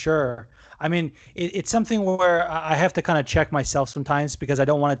 Oh, for sure. I mean, it's something where I have to kind of check myself sometimes because I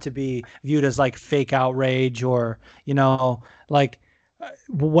don't want it to be viewed as like fake outrage or, like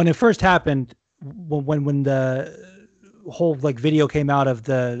when it first happened, when the whole like video came out of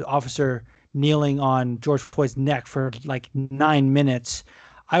the officer kneeling on George Floyd's neck for like 9 minutes,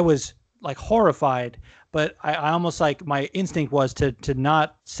 I was like horrified, but I almost like my instinct was to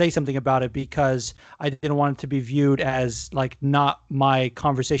not say something about it because I didn't want it to be viewed as like not my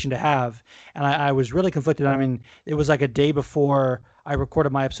conversation to have. And I was really conflicted. I mean, it was like a day before I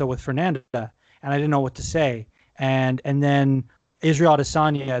recorded my episode with Fernanda and I didn't know what to say. And then Israel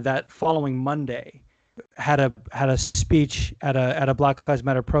Adesanya that following Monday had a speech at a Black Lives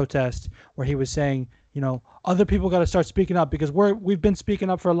Matter protest where he was saying, other people got to start speaking up because we've been speaking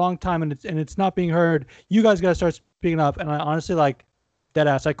up for a long time and it's not being heard. You guys got to start speaking up. And I honestly, like, dead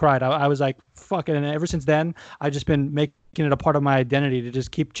ass, I cried. I was like, fuck it. And ever since then, I've just been making it a part of my identity to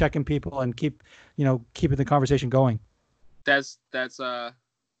just keep checking people and keep keeping the conversation going. That's dope.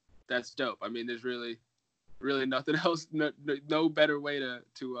 I mean, there's really nothing else. No better way to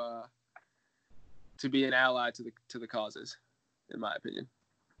be an ally to the causes, in my opinion.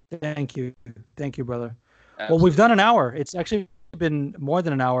 Thank you, brother. Absolutely. Well, we've done an hour. It's actually been more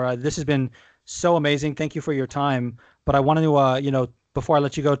than an hour. This has been so amazing. Thank you for your time. But I wanted to, before I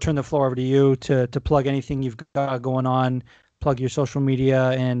let you go, turn the floor over to you to plug anything you've got going on, plug your social media,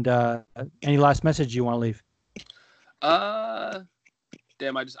 and any last message you want to leave.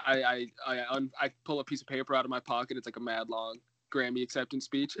 Damn, I pull a piece of paper out of my pocket. It's like a mad long Grammy acceptance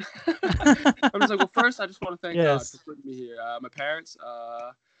speech. I'm just like, well, first I just want to thank God for putting me here. My parents,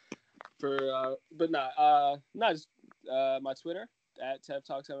 my Twitter at Tev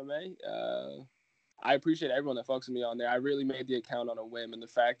Talks MMA. I appreciate everyone that fucks with me on there. I really made the account on a whim, and the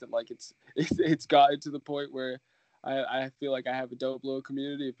fact that like it's gotten to the point where I feel like I have a dope little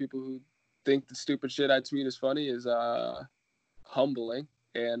community of people who think the stupid shit I tweet is funny is humbling,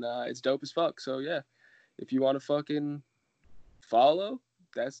 and it's dope as fuck. So yeah, if you want to fucking follow,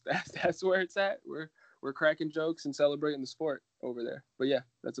 that's where it's at. We're cracking jokes and celebrating the sport over there. But yeah,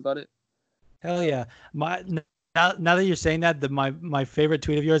 that's about it. Hell yeah. Now that you're saying that, my favorite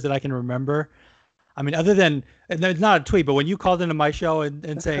tweet of yours that I can remember, I mean, other than, and it's not a tweet, but when you called into my show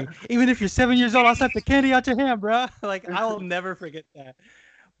and saying, even if you're 7 years old, I'll slap the candy out your hand, bro. Like, I will never forget that.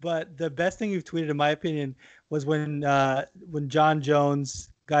 But the best thing you've tweeted, in my opinion, was when John Jones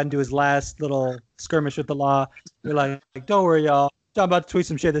got into his last little skirmish with the law. We're like, don't worry, y'all. I'm about to tweet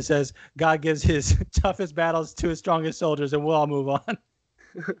some shit that says God gives his toughest battles to his strongest soldiers, and we'll all move on.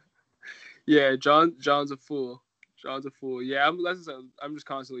 Yeah, John's a fool. John's a fool. Yeah, I'm just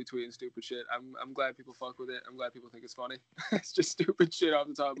constantly tweeting stupid shit. I'm glad people fuck with it. I'm glad people think it's funny. It's just stupid shit off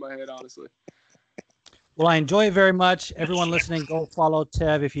the top of my head, honestly. Well, I enjoy it very much. Everyone listening, go follow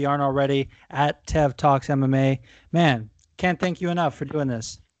Tev if you aren't already at Tev Talks MMA. Man, can't thank you enough for doing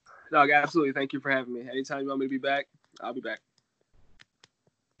this. Dog, absolutely. Thank you for having me. Anytime you want me to be back, I'll be back.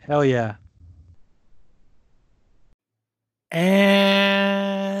 Hell yeah.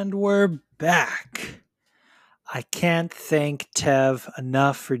 And we're back. I can't thank Tev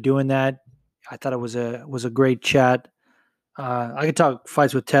enough for doing that. I thought it was a great chat. I could talk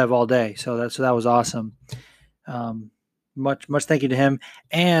fights with Tev all day, so that was awesome. Much thank you to him,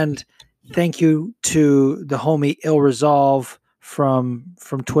 and thank you to the homie Ill Resolve from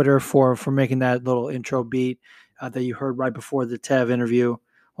Twitter for making that little intro beat that you heard right before the Tev interview.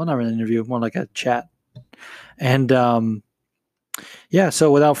 Well, not really an interview, more like a chat. And yeah,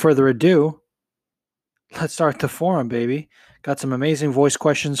 so without further ado, let's start the forum, baby. Got some amazing voice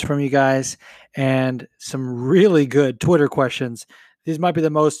questions from you guys and some really good Twitter questions. These might be the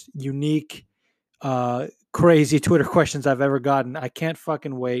most unique, crazy Twitter questions I've ever gotten. I can't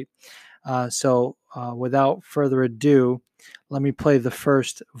fucking wait. So without further ado, let me play the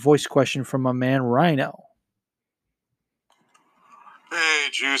first voice question from my man Rhino. Hey,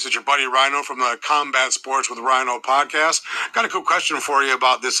 Juice, it's your buddy Rhino from the Combat Sports with Rhino podcast. Got a quick question for you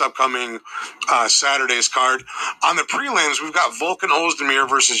about this upcoming Saturday's card. On the prelims, we've got Volkan Ozdemir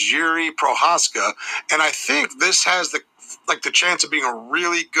versus Yuri Prohaska, and I think this has the chance of being a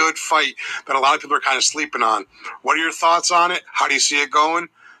really good fight that a lot of people are kind of sleeping on. What are your thoughts on it? How do you see it going?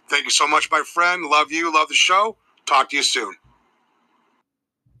 Thank you so much, my friend. Love you. Love the show. Talk to you soon.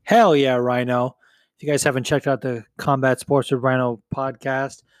 Hell yeah, Rhino. If you guys haven't checked out the Combat Sports with Rhino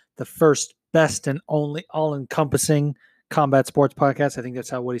podcast, the first, best, and only all-encompassing combat sports podcast. I think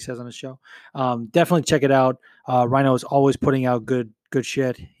that's what he says on his show. Definitely check it out. Rhino is always putting out good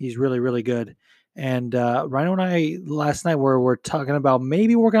shit. He's really, really good. And Rhino and I last night were talking about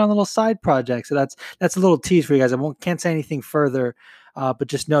maybe working on a little side project. So that's a little tease for you guys. Can't say anything further, but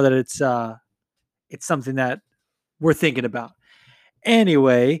just know that it's something that we're thinking about.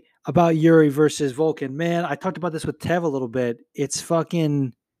 Anyway, about Yuri versus Volkan, man, I talked about this with Tev a little bit. It's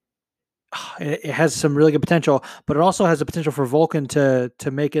fucking, it has some really good potential, but it also has the potential for Volkan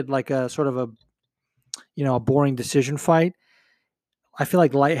to make it like a sort of a boring decision fight. I feel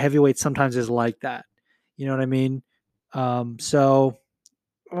like light heavyweight sometimes is like that. You know what I mean? So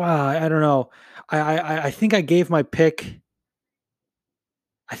I don't know. I think I gave my pick.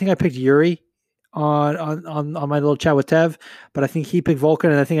 I think I picked Yuri on my little chat with Tev, but I think he picked Volkan,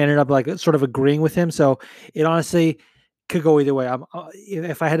 and I think I ended up like sort of agreeing with him. So it honestly could go either way.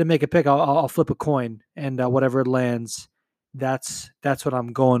 If I had to make a pick, I'll flip a coin, and whatever it lands, that's what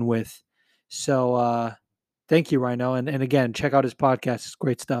I'm going with. So thank you, Rhino, and again, check out his podcast. It's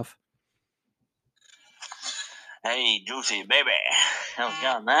great stuff. Hey, Juicy baby, how's it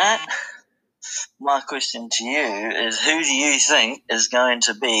going, mate? My question to you is, who do you think is going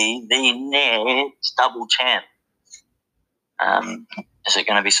to be the next double champ? Is it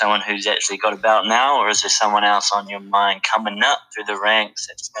going to be someone who's actually got a belt now, or is there someone else on your mind coming up through the ranks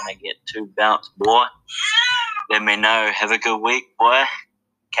that's going to get 2 belts, boy? Let me know. Have a good week, boy.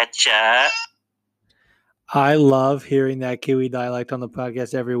 Catch ya. I love hearing that Kiwi dialect on the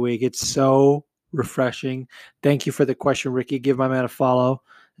podcast every week. It's so refreshing. Thank you for the question, Ricky. Give my man a follow.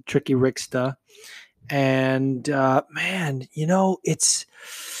 Tricky Ricksta. And man, it's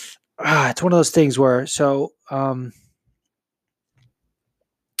one of those things where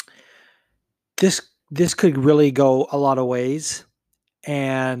this could really go a lot of ways,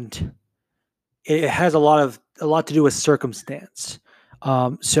 and it has a lot to do with circumstance.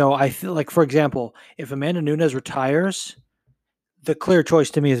 So I feel like, for example, if Amanda Nunes retires, the clear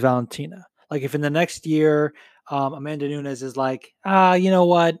choice to me is Valentina. Like if in the next year, Amanda Nunes is like, you know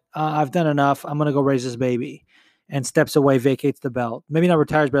what? I've done enough. I'm going to go raise this baby, and steps away, vacates the belt. Maybe not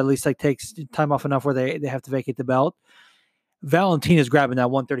retires, but at least like takes time off enough where they have to vacate the belt. Valentina's grabbing that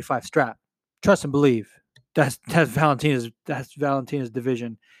 135 strap. Trust and believe. That's Valentina's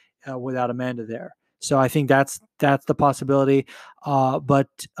division without Amanda there. So I think that's the possibility. But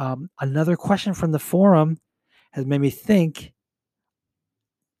another question from the forum has made me think,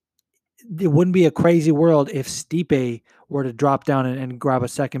 it wouldn't be a crazy world if Stipe were to drop down and grab a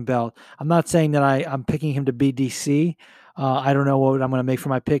second belt. I'm not saying that I'm picking him to beat DC. I don't know what I'm going to make for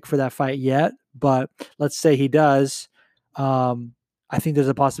my pick for that fight yet, but let's say he does. I I think there's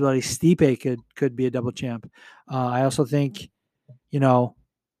a possibility Stipe could be a double champ. I also think,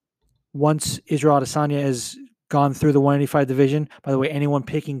 once Israel Adesanya is gone through the 185 division, by the way, anyone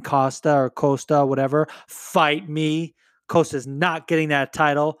picking Costa, whatever, fight me. Costa's not getting that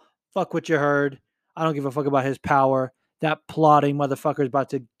title. Fuck what you heard. I don't give a fuck about his power. That plotting motherfucker is about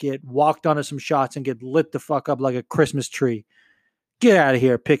to get walked onto some shots and get lit the fuck up like a Christmas tree. Get out of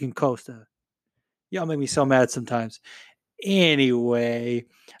here picking Costa. Y'all make me so mad sometimes. Anyway,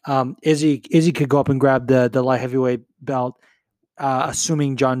 Izzy could go up and grab the light heavyweight belt,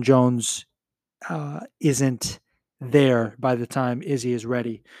 assuming John Jones isn't there by the time Izzy is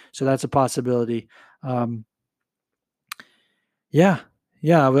ready. So that's a possibility. I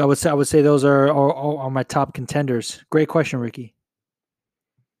would say those are my top contenders. Great question, Ricky.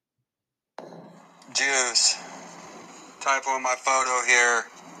 Juice. Typo in my photo here.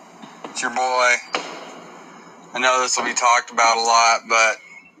 It's your boy. I know this will be talked about a lot, but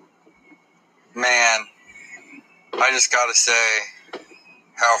man, I just gotta say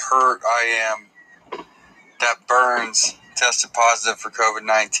how hurt I am that Burns tested positive for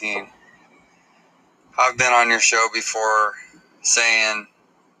COVID-19. I've been on your show before saying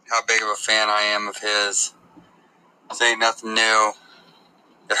how big of a fan I am of his. This ain't nothing new.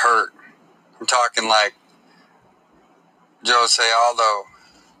 It hurt. I'm talking like Jose Aldo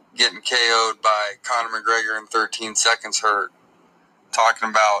getting KO'd by Conor McGregor in 13 seconds hurt. Talking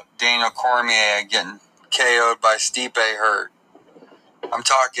about Daniel Cormier getting KO'd by Stipe hurt. I'm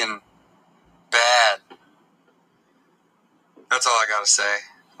talking bad. That's all I gotta say.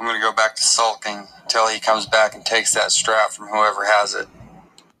 I'm gonna go back to sulking until he comes back and takes that strap from whoever has it.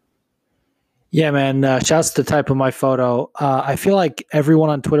 Yeah, man. Shouts to Type of my photo. I feel like everyone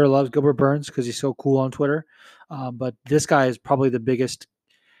on Twitter loves Gilbert Burns because he's so cool on Twitter. But this guy is probably the biggest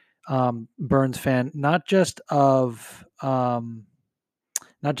Burns fan, not just of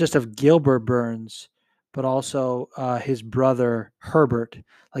Gilbert Burns, but also his brother Herbert.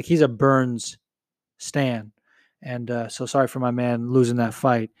 Like, he's a Burns stan, and so sorry for my man losing that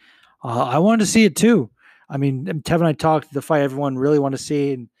fight. I wanted to see it too. I mean, Tev and I talked the fight everyone really wanted to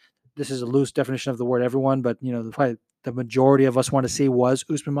see, and this is a loose definition of the word everyone, but the fight the majority of us want to see was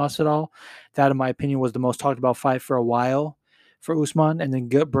Usman Masvidal. That, in my opinion, was the most talked about fight for a while for Usman, and then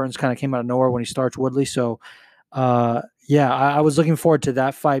Burns kind of came out of nowhere when he starts Woodley. So, I was looking forward to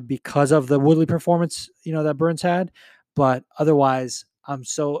that fight because of the Woodley performance, that Burns had. But otherwise, I'm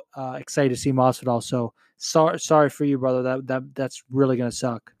so excited to see Masvidal. So sorry for you, brother. That's really gonna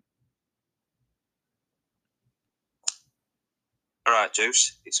suck. All right,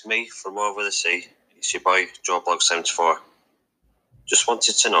 Juice. It's me from over the sea. It's your boy Joe Blog 74. Just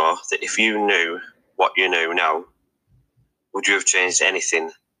wanted to know that if you knew what you know now, would you have changed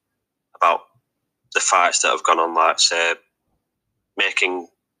anything about the fights that have gone on, like, say, making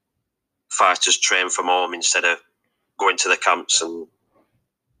fighters train from home instead of going to the camps and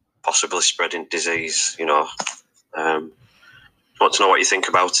possibly spreading disease, want to know what you think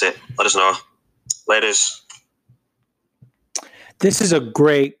about it. Let us know. Ladies. This is a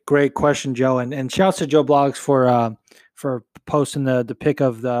great question, Joe, and shouts to Joe Blogs for posting the pic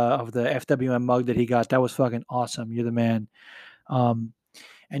of the FWM mug that he got. That was fucking awesome. You're the man. And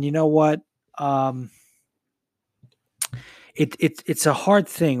you know what? It's a hard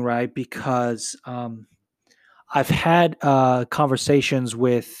thing, right? Because I've had conversations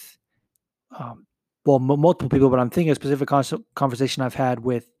with multiple people, but I'm thinking a specific conversation I've had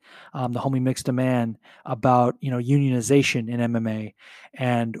with the homie Mixed Man about unionization in MMA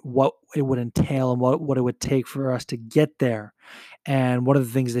and what it would entail and what it would take for us to get there. And one of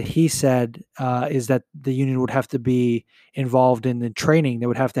the things that he said is that the union would have to be involved in the training. They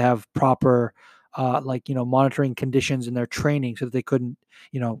would have to have proper monitoring conditions in their training so that they couldn't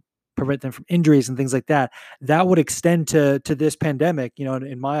prevent them from injuries and things like that. That would extend to this pandemic,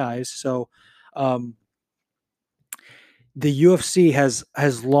 in my eyes. So the UFC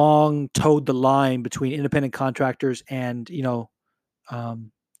has long towed the line between independent contractors and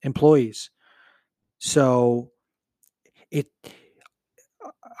employees. So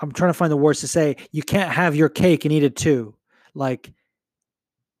I'm trying to find the words to say. You can't have your cake and eat it too. Like,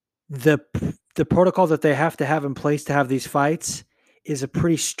 the protocol that they have to have in place to have these fights is a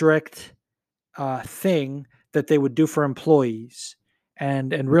pretty strict thing that they would do for employees,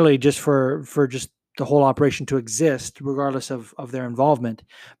 and really just for just the whole operation to exist, regardless of their involvement.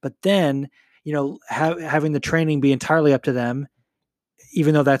 But then, having the training be entirely up to them,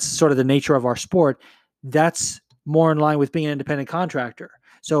 even though that's sort of the nature of our sport, that's more in line with being an independent contractor.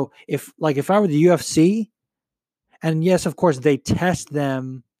 So if I were the UFC, and yes, of course, they test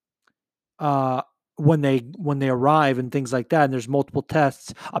them when they arrive and things like that, and there's multiple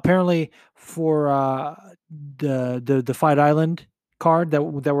tests. Apparently, for the Fight Island card that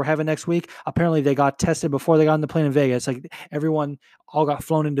we're having next week, apparently they got tested before they got on the plane in Vegas. Like everyone all got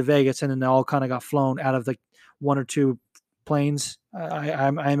flown into Vegas, and then they all kind of got flown out of the one or two planes, I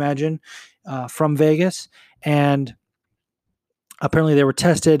imagine, from Vegas, and apparently they were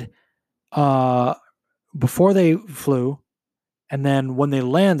tested before they flew, and then when they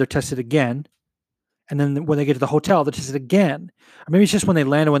land, they're tested again. And then when they get to the hotel, they're tested again. Or maybe it's just when they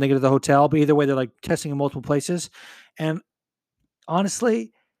land and when they get to the hotel. But either way, they're like testing in multiple places. And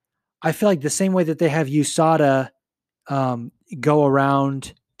honestly, I feel like the same way that they have USADA go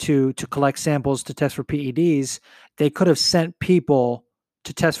around to collect samples to test for PEDs, they could have sent people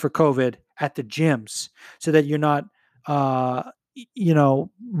to test for COVID at the gyms so that you're not,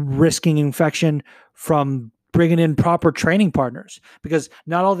 risking infection from bringing in proper training partners. Because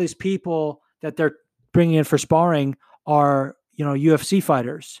not all these people that they're bringing in for sparring are, UFC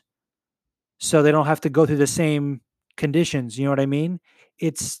fighters. So they don't have to go through the same conditions. You know what I mean?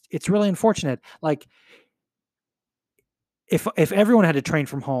 It's really unfortunate. Like if everyone had to train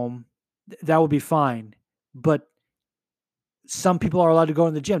from home, that would be fine. But some people are allowed to go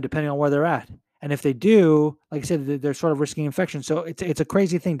in the gym depending on where they're at. And if they do, like I said, they're sort of risking infection. So it's a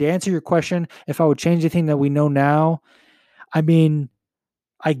crazy thing. To answer your question, if I would change anything that we know now, I mean,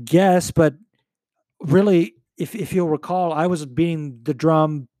 I guess, but really, if you'll recall, I was beating the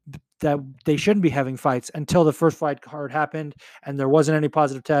drum that they shouldn't be having fights until the first fight card happened and there wasn't any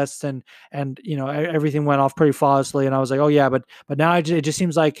positive tests and everything went off pretty flawlessly. And I was like, oh yeah, but now it just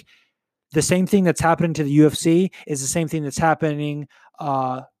seems like the same thing that's happening to the UFC is the same thing that's happening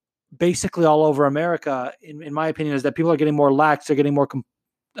basically all over America. In my opinion, is that people are getting more lax. They're getting more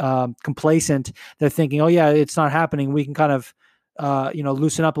complacent. They're thinking, oh yeah, it's not happening. We can kind of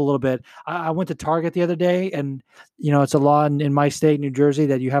loosen up a little bit. I went to Target the other day, and it's a law in my state, New Jersey,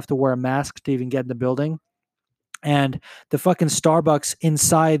 that you have to wear a mask to even get in the building. And the fucking Starbucks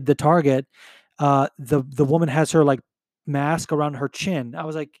inside the Target, the woman has her like mask around her chin. I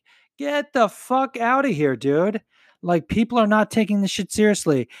was like, get the fuck out of here, dude. Like, people are not taking this shit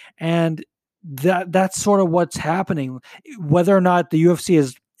seriously. And that's sort of what's happening. Whether or not the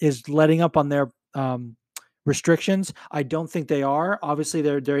UFC is letting up on their restrictions, I don't think they are. Obviously,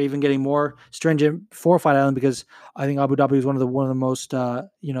 they're even getting more stringent for Fight Island because I think Abu Dhabi is one of the most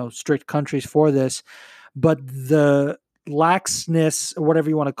strict countries for this. But the laxness, or whatever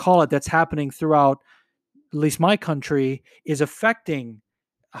you want to call it, that's happening throughout at least my country is affecting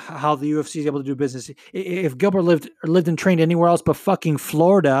how the UFC is able to do business. If Gilbert lived and trained anywhere else but fucking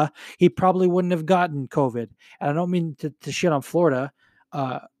Florida, he probably wouldn't have gotten COVID. And I don't mean to shit on Florida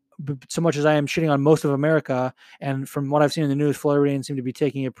so much as I am shitting on most of America. And from what I've seen in the news, Floridians seem to be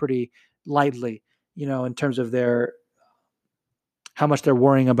taking it pretty lightly, in terms of how much they're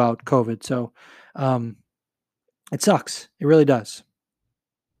worrying about COVID. So it sucks. It really does.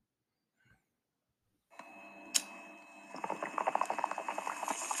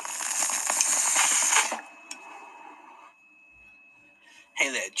 Hey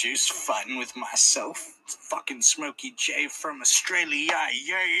there, Juice. Fighting with myself. It's fucking Smokey J from Australia,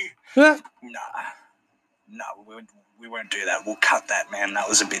 yay. No, we won't do that. We'll cut that, man. That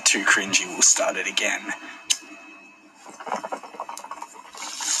was a bit too cringy. We'll start it again.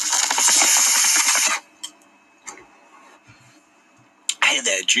 Hey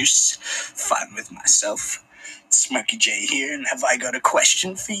there, Juice. Fighting with myself. It's Smokey J here, and have I got a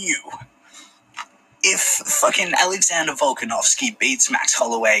question for you? If fucking Alexander Volkanovski beats Max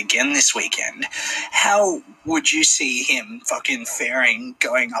Holloway again this weekend, how would you see him fucking faring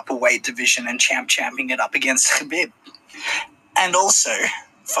going up a weight division and champing it up against Khabib? And also,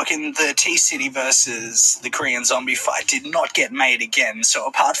 fucking the T-City versus the Korean Zombie fight did not get made again, so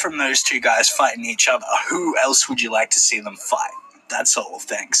apart from those two guys fighting each other, who else would you like to see them fight? That's all,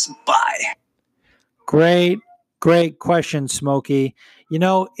 thanks. Bye. Great question, Smokey.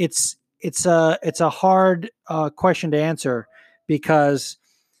 It's a hard question to answer because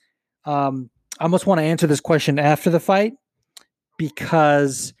I almost want to answer this question after the fight,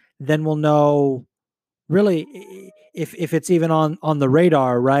 because then we'll know really if it's even on the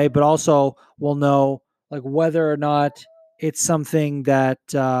radar, right? But also we'll know like whether or not it's something that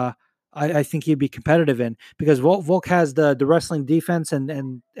I think he'd be competitive in, because Volk has the wrestling defense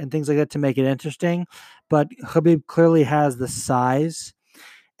and things like that to make it interesting, but Khabib clearly has the size.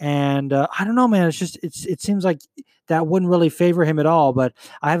 And I don't know, man. It seems like that wouldn't really favor him at all. But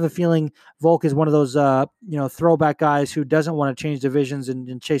I have a feeling Volk is one of those throwback guys who doesn't want to change divisions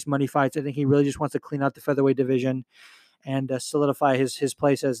and chase money fights. I think he really just wants to clean out the featherweight division. and solidify his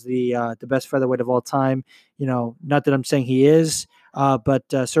place as the best featherweight of all time. Not that I'm saying he is, but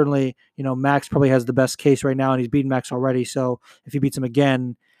certainly, Max probably has the best case right now, and he's beaten Max already. So if he beats him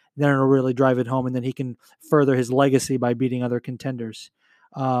again, then it'll really drive it home, and then he can further his legacy by beating other contenders.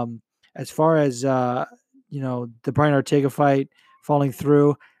 As far as the Brian Ortega fight falling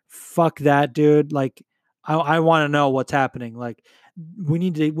through, fuck that, dude. Like, I want to know what's happening. Like, they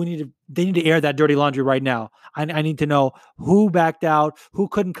need to air that dirty laundry right now. I need to know who backed out, who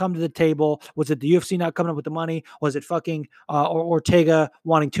couldn't come to the table. Was it the UFC not coming up with the money? Was it fucking Ortega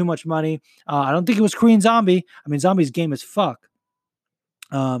wanting too much money? I don't think it was Korean Zombie. I mean, Zombie's game is fuck.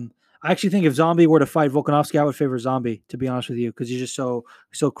 I actually think if Zombie were to fight Volkanovski, I would favor Zombie, to be honest with you, because he's just so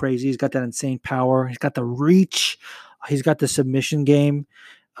crazy. He's got that insane power. He's got the reach. He's got the submission game.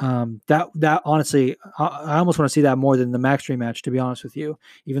 That honestly, I almost want to see that more than the Max rematch, to be honest with you,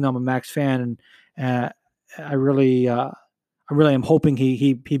 even though I'm a Max fan, and I really am hoping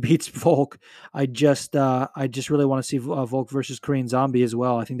he beats Volk. I just really want to see Volk versus Korean Zombie as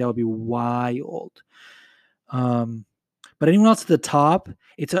well. I think that would be wild. But anyone else at the top,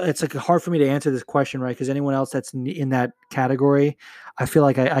 it's like hard for me to answer this question, right? Because anyone else that's in that category, I feel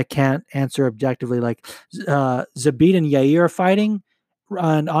like I can't answer objectively. Like Zabit and Yair are fighting.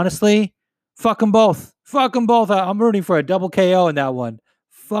 And honestly, fuck them both. Fuck them both. I'm rooting for a double KO in that one.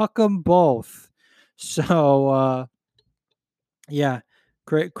 Fuck them both. So, yeah,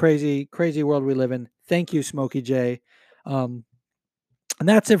 crazy world we live in. Thank you, Smokey J. And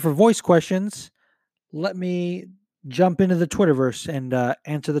that's it for voice questions. Let me jump into the Twitterverse and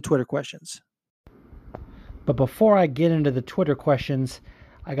answer the Twitter questions. But before I get into the Twitter questions,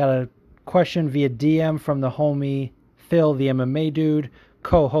 I got a question via DM from the homie Phil, the MMA dude,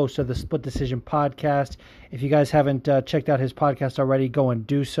 co-host of the Split Decision podcast. If you guys haven't checked out his podcast already, go and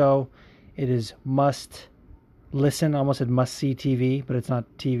do so. It is must listen. I almost said must see TV, but it's not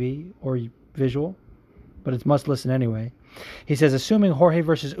TV or visual, but it's must listen anyway. He says, assuming Jorge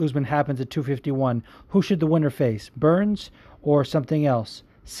versus Usman happens at 251, who should the winner face, Burns or something else?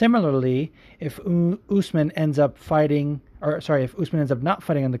 Similarly, if Usman ends up not fighting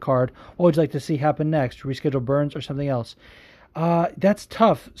on the card, what would you like to see happen next? Reschedule Burns or something else? That's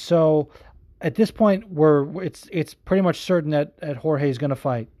tough. So at this point, it's pretty much certain that Jorge is going to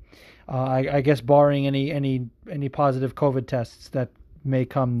fight. I guess barring any positive COVID tests that may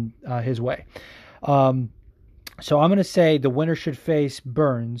come his way. So I'm going to say the winner should face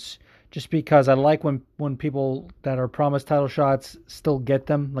Burns, just because I like when people that are promised title shots still get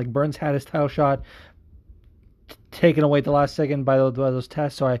them. Like Burns had his title shot taken away at the last second by those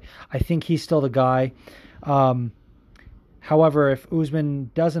tests, so I think he's still the guy. However, if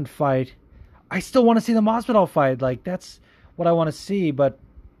Usman doesn't fight, I still want to see the Masvidal fight. Like, that's what I want to see, but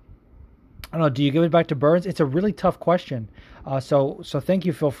I don't know. Do you give it back to Burns? It's a really tough question. So thank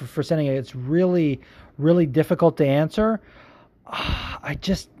you, Phil, for sending it. It's really, really difficult to answer.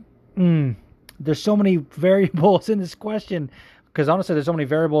 There's so many variables in this question, because honestly, there's so many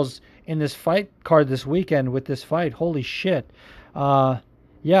variables in this fight card this weekend with this fight. Holy shit.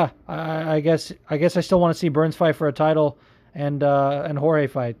 Yeah, I guess I still want to see Burns fight for a title and Jorge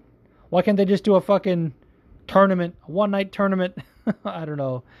fight. Why can't they just do a fucking tournament, a one-night tournament? I don't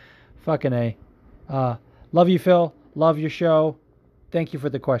know. Fucking A. Love you, Phil. Love your show. Thank you for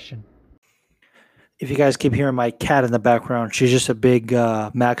the question. If you guys keep hearing my cat in the background, she's just a big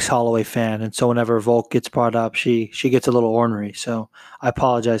Max Holloway fan, and so whenever Volk gets brought up, she gets a little ornery. So I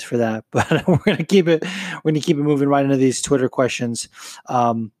apologize for that, but we're gonna keep it moving right into these Twitter questions.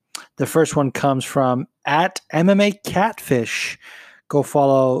 The first one comes from @MMA Catfish. Go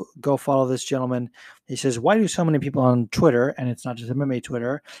follow this gentleman. He says, why do so many people on Twitter, and it's not just MMA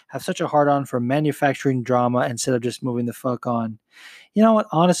Twitter, have such a hard-on for manufacturing drama instead of just moving the fuck on? You know what?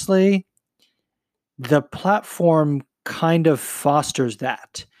 Honestly, the platform kind of fosters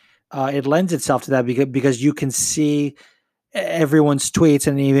that. It lends itself to that because you can see everyone's tweets,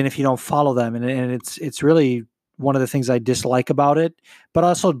 and even if you don't follow them, and it's really one of the things I dislike about it, but I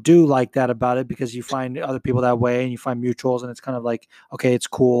also do like that about it, because you find other people that way and you find mutuals, and it's kind of like, okay, it's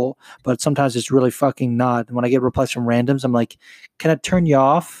cool, but sometimes it's really fucking not. And when I get replies from randoms, I'm like, can I turn you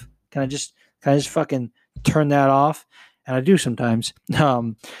off? Can I just fucking turn that off? And I do sometimes.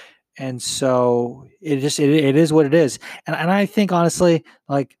 And so it is what it is. And I think, honestly,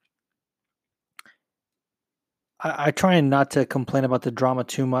 like, I try not to complain about the drama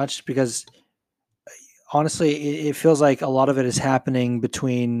too much, because honestly, it feels like a lot of it is happening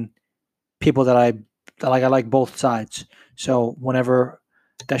between people that I like both sides. So whenever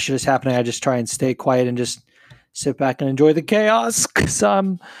that shit is happening, I just try and stay quiet and just sit back and enjoy the chaos, because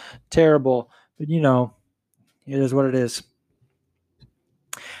I'm terrible. But It is what it is.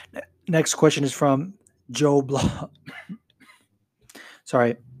 Next question is from Joe Blog.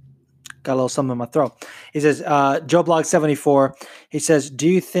 Sorry, got a little something in my throat. He says, Joe Blog 74. He says, do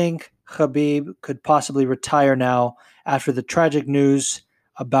you think Khabib could possibly retire now after the tragic news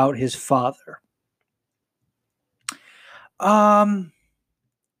about his father?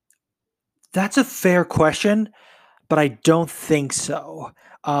 That's a fair question, but I don't think so.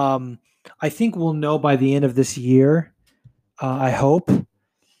 I think we'll know by the end of this year. I hope.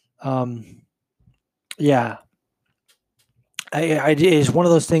 Yeah. It's one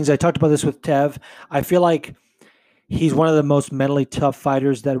of those things. I talked about this with Tev. I feel like he's one of the most mentally tough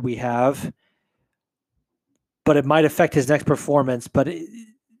fighters that we have, but it might affect his next performance. But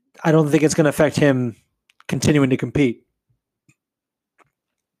I don't think it's going to affect him continuing to compete.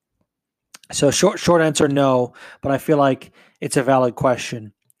 So short answer, no, but I feel like it's a valid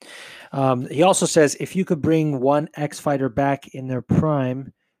question. He also says, if you could bring one ex-fighter back in their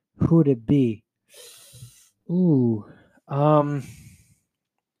prime, who would it be? Ooh. I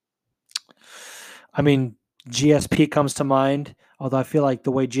mean, GSP comes to mind, although I feel like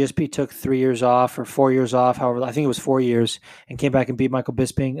the way GSP took 3 years off or 4 years off, however, I think it was 4 years, and came back and beat Michael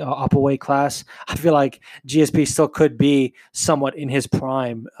Bisping up a weight class. I feel like GSP still could be somewhat in his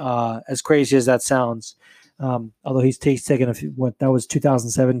prime, as crazy as that sounds. Although he's taken that was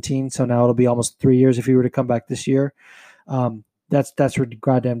 2017, so now it'll be almost 3 years if he were to come back this year. That's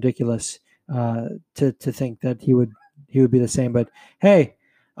goddamn ridiculous to think that he would be the same. But hey,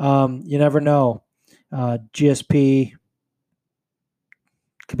 you never know. GSP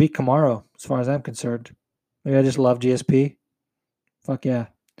could beat Kamaru, as far as I'm concerned. Maybe I just love GSP. Fuck yeah,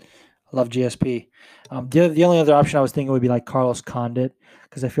 I love GSP. The only other option I was thinking would be like Carlos Condit,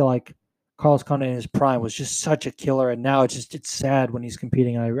 because I feel like Carlos Condit in his prime was just such a killer, and now it's sad when he's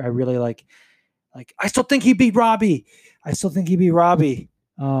competing. I really like I still think he beat Robbie.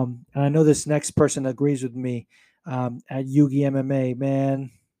 And I know this next person agrees with me at Yugi MMA,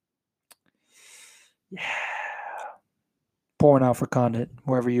 man. Yeah. Pouring out for Condit,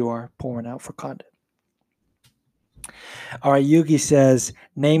 wherever you are, pouring out for Condit. All right, Yugi says,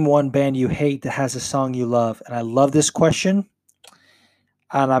 name one band you hate that has a song you love. And I love this question.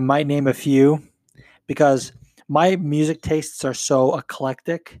 And I might name a few because my music tastes are so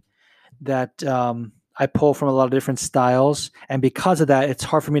eclectic that I pull from a lot of different styles. And because of that, it's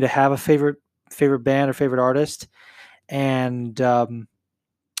hard for me to have a favorite band or favorite artist. And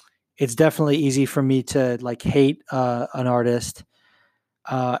it's definitely easy for me to like hate an artist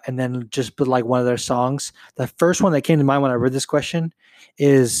and then just put like one of their songs. The first one that came to mind when I read this question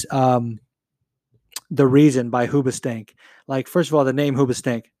is The Reason by Hoobastank. Like, first of all, the name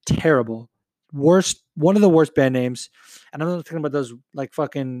Hoobastank, terrible. One of the worst band names. And I'm not talking about those like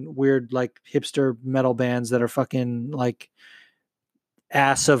fucking weird like hipster metal bands that are fucking like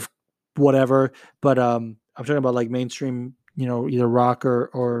ass of whatever. But I'm talking about like mainstream, either rock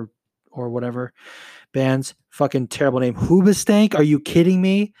or whatever bands. Fucking terrible name. Hoobastank? Are you kidding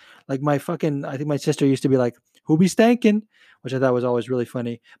me? Like I think my sister used to be like, Hoobie stankin', which I thought was always really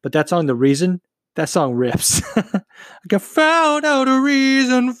funny. But that song, The Reason, that song rips. Like, I found out a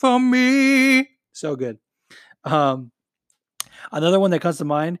reason for me. So good. Another one that comes to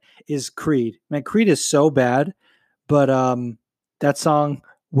mind is Creed. Man, Creed is so bad, but that song,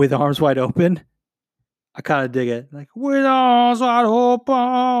 With Arms Wide Open, I kind of dig it. Like, with arms wide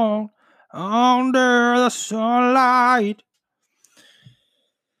open, under the sunlight.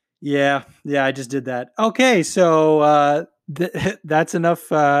 Yeah, I just did that. Okay, so that's enough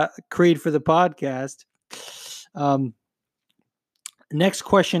Creed for the podcast. Next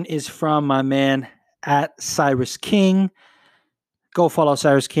question is from my man at Cyrus King. Go follow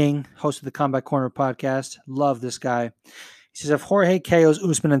Cyrus King, host of the Combat Corner podcast. Love this guy. He says, if Jorge KOs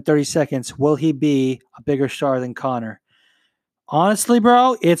Usman in 30 seconds, will he be a bigger star than Conor? Honestly,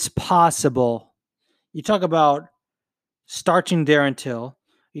 bro, it's possible. You talk about starching Darren Till.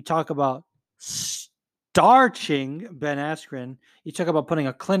 You talk about starching Ben Askren. You talk about putting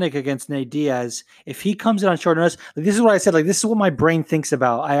a clinic against Nate Diaz. If he comes in on short notice, like, this is what I said. Like, this is what my brain thinks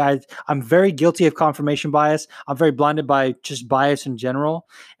about. I'm very guilty of confirmation bias. I'm very blinded by just bias in general,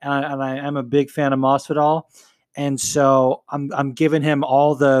 and I'm a big fan of Masvidal, and so I'm giving him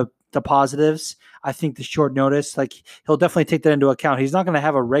all the positives. I think the short notice, like, he'll definitely take that into account. He's not going to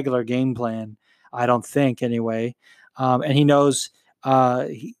have a regular game plan, I don't think, anyway. And he knows,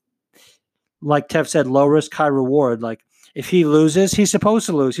 like Tev said, low risk, high reward. Like, if he loses, he's supposed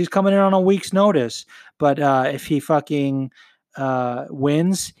to lose. He's coming in on a week's notice. But if he fucking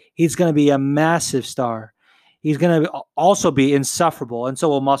wins, he's going to be a massive star. He's going to also be insufferable, and so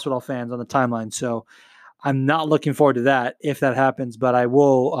will Masvidal fans on the timeline. So I'm not looking forward to that if that happens, but I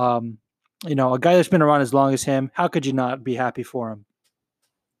will, a guy that's been around as long as him, how could you not be happy for him?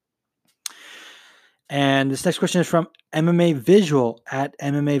 And this next question is from MMA Visual at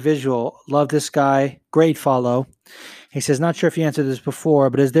MMA Visual. Love this guy. Great follow. He says, not sure if you answered this before,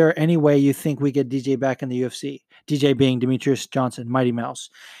 but is there any way you think we get DJ back in the UFC? DJ being Demetrius Johnson, Mighty Mouse.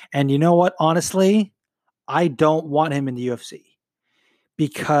 And you know what? Honestly, I don't want him in the UFC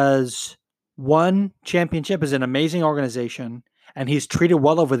because one, championship is an amazing organization and he's treated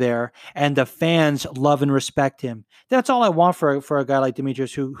well over there and the fans love and respect him. That's all I want for a guy like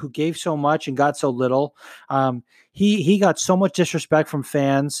Demetrius who gave so much and got so little. He got so much disrespect from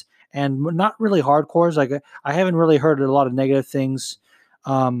fans and not really hardcores. Like I haven't really heard a lot of negative things,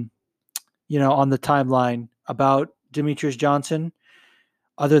 on the timeline about Demetrius Johnson,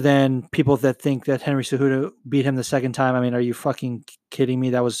 other than people that think that Henry Cejudo beat him the second time. I mean, are you fucking kidding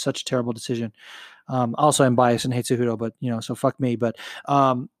me? That was such a terrible decision. Also, I'm biased and hate Cejudo, but so fuck me. But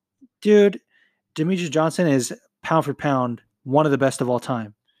dude, Demetrius Johnson is pound for pound one of the best of all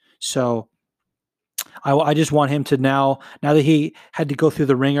time. So I just want him to now that he had to go through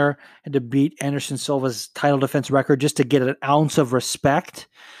the ringer and to beat Anderson Silva's title defense record just to get an ounce of respect.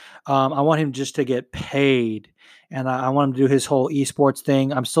 I want him just to get paid, and I want him to do his whole esports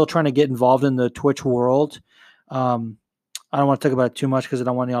thing. I'm still trying to get involved in the Twitch world. I don't want to talk about it too much because I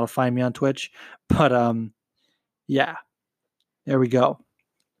don't want y'all to find me on Twitch. But yeah, there we go.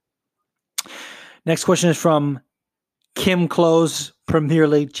 Next question is from Kim Close, Premier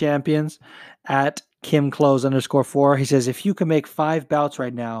League champions at Kim Close _4. He says, if you can make 5 bouts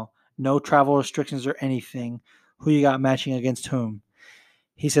right now, no travel restrictions or anything, who you got matching against whom?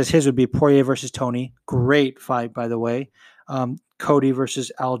 He says his would be Poirier versus Tony. Great fight, by the way. Cody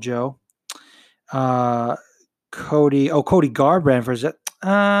versus Aljo. Cody Garbrandt versus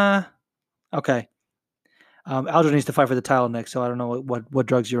okay. Aljo needs to fight for the title next, so I don't know what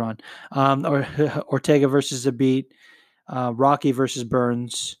drugs you're on. Ortega versus Zabit. Rocky versus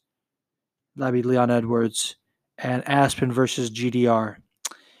Burns. That'd be Leon Edwards. And Aspen versus GDR.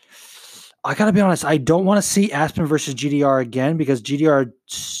 I gotta be honest, I don't want to see Aspen versus GDR again because GDR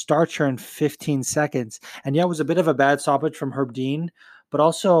starts her in 15 seconds. And yeah, it was a bit of a bad stoppage from Herb Dean, but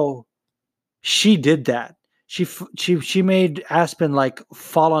also she did that. She made Aspen like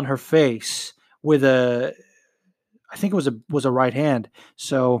fall on her face with I think it was a right hand.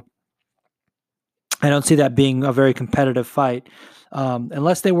 So I don't see that being a very competitive fight.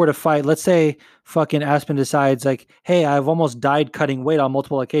 Unless they were to fight, let's say fucking Aspen decides like, hey, I've almost died cutting weight on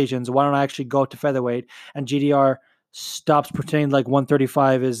multiple occasions. Why don't I actually go to featherweight? And GDR stops pretending like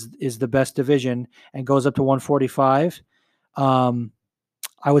 135 is the best division and goes up to 145.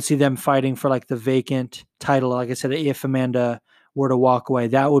 I would see them fighting for like the vacant title. Like I said, if Amanda were to walk away,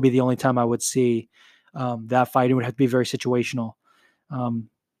 that would be the only time I would see that fight. It would have to be very situational.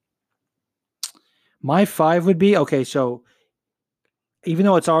 My 5 would be, okay, so even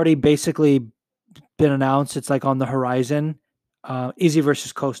though it's already basically been announced, it's like on the horizon, Izzy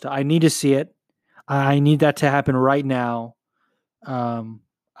versus Costa. I need to see it. I need that to happen right now.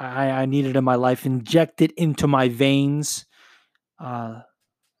 I need it in my life. Inject it into my veins. I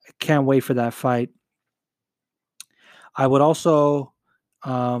can't wait for that fight. I would also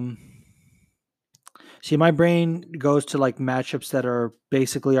see my brain goes to like matchups that are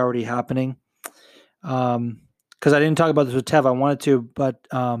basically already happening. Because I didn't talk about this with Tev. I wanted to, but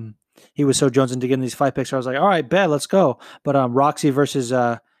he was so jonesing to get in these fight picks. So I was like, all right, bet, let's go. But Roxy versus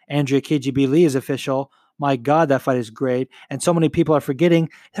Andrea KGB Lee is official. My God, that fight is great. And so many people are forgetting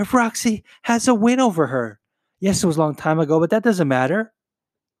that Roxy has a win over her. Yes, it was a long time ago, but that doesn't matter.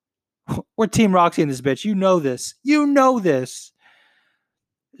 We're Team Roxy in this bitch. You know this. You know this.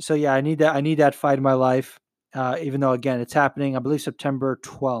 So yeah, I need that. I need that fight in my life. Even though again, it's happening, I believe September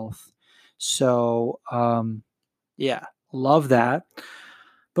 12th. So yeah, love that.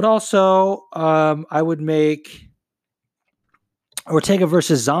 But also, I would make Ortega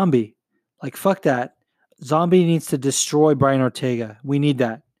versus Zombie. Like, fuck that. Zombie needs to destroy Brian Ortega. We need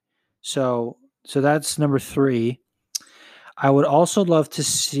that. So that's number 3. I would also love to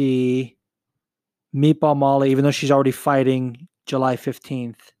see Meatball Molly, even though she's already fighting July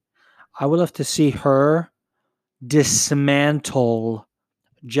 15th. I would love to see her dismantle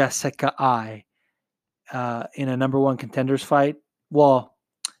Jessica I in a number 1 contenders fight. Well,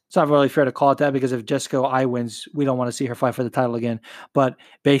 it's not really fair to call it that because if Jessica I wins, we don't want to see her fight for the title again. But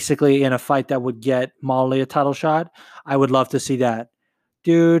basically in a fight that would get Molly a title shot, I would love to see that.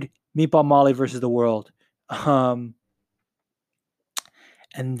 Dude, Meatball Molly versus the world.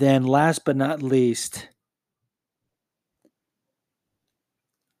 And then last but not least,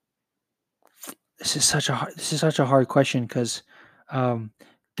 This is such a hard question because the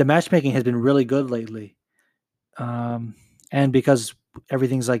matchmaking has been really good lately, and because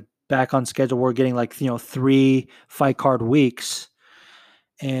everything's like back on schedule, we're getting like 3 fight card weeks,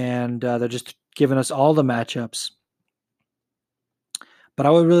 and they're just giving us all the matchups. But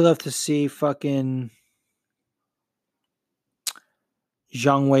I would really love to see fucking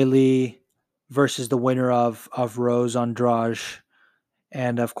Zhang Weili versus the winner of Rose Andrade.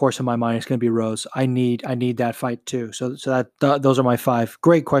 And of course, in my mind, it's going to be Rose. I need that fight too. So those are my 5.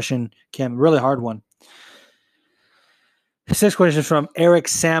 Great question, Kim. Really hard one. This next question is from Eric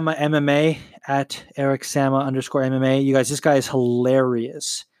Sama MMA at Eric Sama _MMA. You guys, this guy is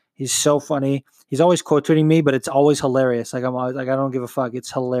hilarious. He's so funny. He's always quote tweeting me, but it's always hilarious. Like I'm always like, I don't give a fuck.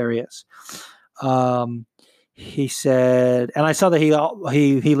 It's hilarious. He said, and I saw that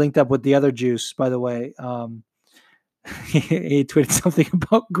he linked up with the other juice, by the way. He tweeted something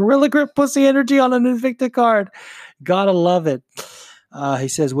about Gorilla Grip Pussy Energy on an Invicta card. Gotta love it. He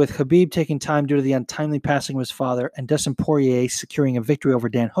says, with Khabib taking time due to the untimely passing of his father and Dustin Poirier securing a victory over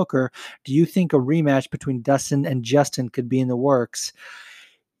Dan Hooker, do you think a rematch between Dustin and Justin could be in the works?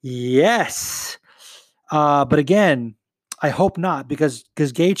 Yes. But again, I hope not, because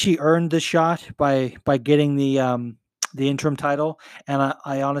Gaethje earned the shot by getting the interim title, and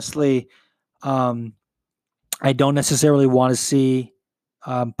I honestly I don't necessarily want to see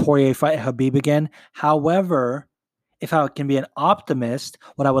Poirier fight Khabib again. However, if I can be an optimist,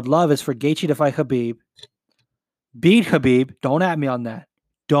 what I would love is for Gaethje to fight Khabib, beat Khabib. Don't at me on that.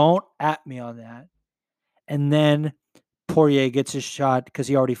 And then Poirier gets his shot because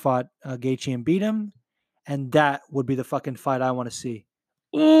he already fought Gaethje and beat him. And that would be the fucking fight I want to see.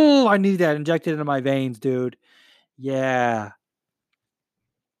 Ooh, I need that injected into my veins, dude. Yeah.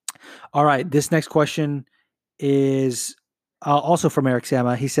 All right. This next question is also from Eric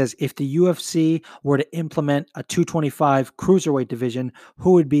Sama. He says, if the UFC were to implement a 225 cruiserweight division,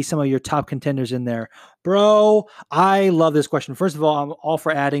 who would be some of your top contenders in there? Bro, I love this question. First of all, I'm all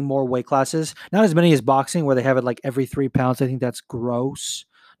for adding more weight classes. Not as many as boxing, where they have it like every 3 pounds. I think that's gross.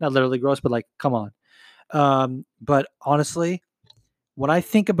 Not literally gross, but like, come on. But honestly, when I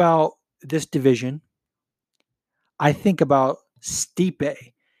think about this division, I think about Stipe.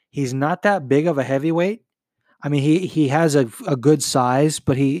 He's not that big of a heavyweight. I mean, he has a good size,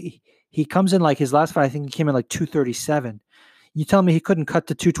 but he comes in like his last fight, I think he came in like 237. You tell me he couldn't cut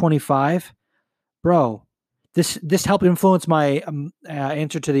to 225? Bro, this helped influence my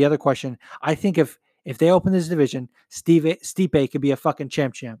answer to the other question. I think if they open this division, Stipe could be a fucking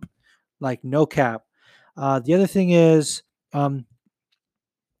champ. Like, no cap. The other thing is,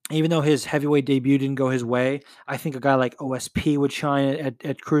 even though his heavyweight debut didn't go his way, I think a guy like OSP would shine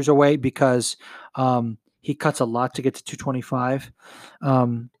at cruiserweight because he cuts a lot to get to 225.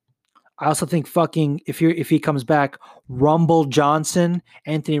 I also think fucking if he comes back,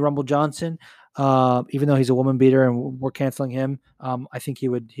 Anthony Rumble Johnson, even though he's a woman beater and we're canceling him, I think he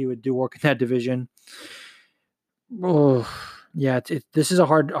would do work in that division. Oh, yeah, this is a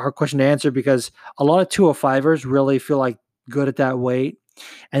hard question to answer because a lot of 205ers really feel like good at that weight,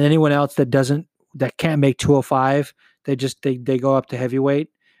 and anyone else that can't make 205, they go up to heavyweight.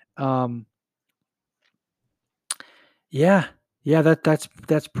 Yeah,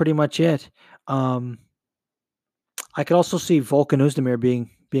 that's pretty much it. I could also see Volkan Oezdemir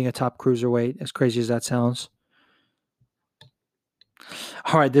being a top cruiserweight, as crazy as that sounds.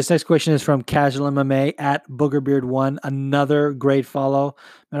 All right, this next question is from Casual MMA at BoogerBeard1. Another great follow.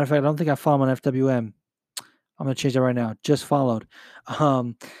 Matter of fact, I don't think I follow him on FWM. I'm going to change that right now. Just followed.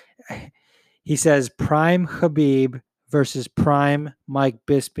 He says, Prime Khabib versus Prime Mike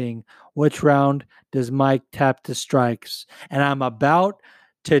Bisping. Which round does Mike tap the strikes? And I'm about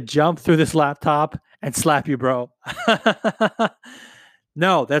to jump through this laptop and slap you, bro.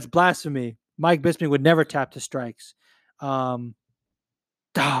 No, that's blasphemy. Mike Bisping would never tap the strikes.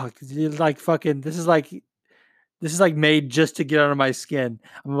 Dog, like fucking. This is like made just to get under my skin.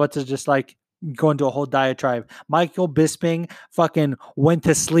 I'm about to just like go into a whole diatribe. Michael Bisping fucking went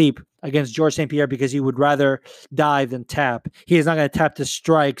to sleep against George St. Pierre because he would rather die than tap. He is not going to tap the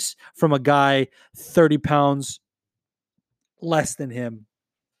strikes from a guy 30 pounds less than him,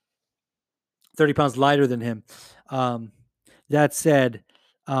 30 pounds lighter than him. That said,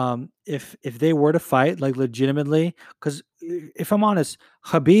 if they were to fight like legitimately, because if I'm honest,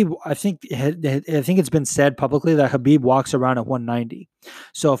 Khabib, I think it's been said publicly that Khabib walks around at 190.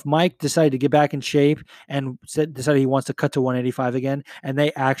 So if Mike decided to get back in shape and decided he wants to cut to 185 again, and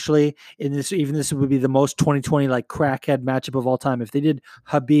they actually this would be the most 2020 like crackhead matchup of all time. If they did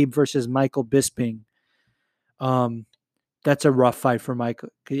Khabib versus Michael Bisping, that's a rough fight for Mike.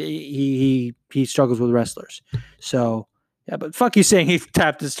 He struggles with wrestlers. So yeah, but fuck you saying he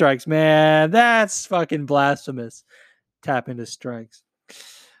tapped his strikes, man. That's fucking blasphemous. Tapping his strikes.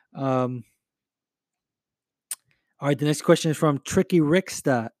 All right, the next question is from Tricky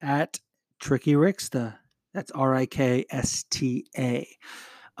Rixta at Tricky Rixta. That's Riksta.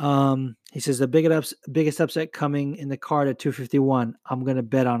 He says the biggest upset coming in the card at 251. I'm gonna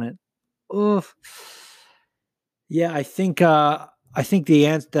bet on it. Oof. Yeah, I think the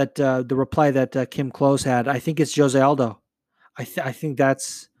answer that the reply that Kim Close had, I think it's Jose Aldo. I think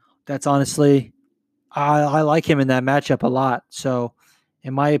that's honestly, I like him in that matchup a lot. So,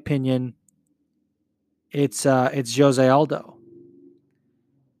 in my opinion, it's Jose Aldo.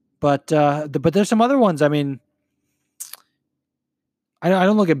 But there's some other ones. I mean, I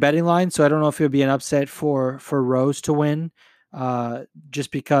don't look at betting lines, so I don't know if it would be an upset for Rose to win,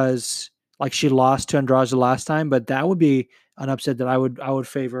 just because like she lost to Andrade last time. But that would be an upset that I would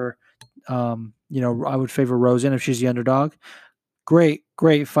favor. I would favor Rose in if she's the underdog. Great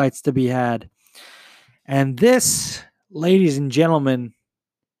fights to be had. And this, ladies and gentlemen,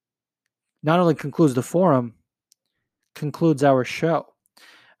 not only concludes the forum, concludes our show.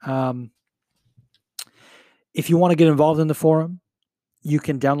 If you want to get involved in the forum, you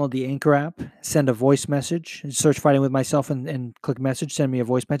can download the Anchor app, send a voice message, search Fighting With Myself and click message, send me a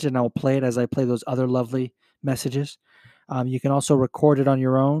voice message, and I will play it as I play those other lovely messages. You can also record it on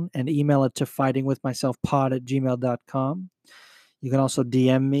your own and email it to fightingwithmyselfpod@gmail.com. You can also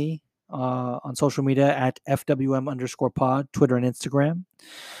DM me on social media at FWM_pod, Twitter and Instagram.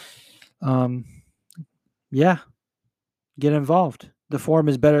 Yeah, get involved. The forum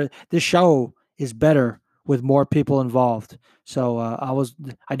is better. This show is better with more people involved. So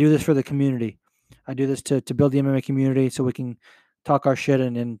I do this for the community. I do this to build the MMA community so we can talk our shit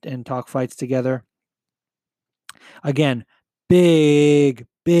and talk fights together. Again, big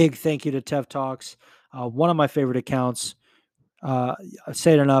thank you to Tev Talks, one of my favorite accounts. I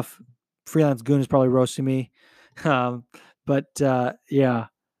say it enough. Freelance Goon is probably roasting me, but yeah,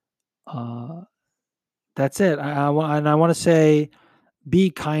 that's it. I want to say,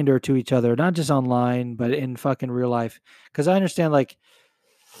 be kinder to each other, not just online, but in fucking real life. Because I understand, like,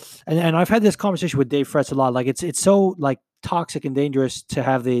 and I've had this conversation with Dave Fretz a lot. Like, it's so like toxic and dangerous to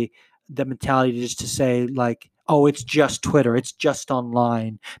have the mentality just to say like, oh, it's just Twitter, it's just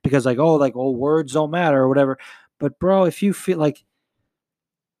online, because like, oh, words don't matter or whatever. But bro, if you feel like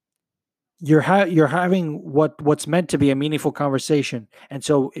you're having what's meant to be a meaningful conversation, and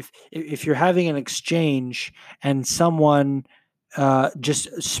so if you're having an exchange and someone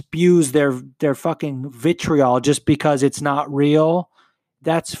just spews their fucking vitriol just because it's not real,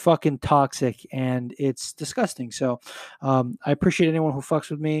 that's fucking toxic and it's disgusting. So I appreciate anyone who fucks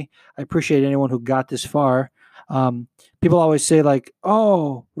with me. I appreciate anyone who got this far. People always say like,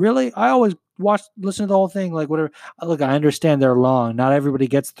 oh, really? I always listen to the whole thing, like whatever. Look, I understand they're long. Not everybody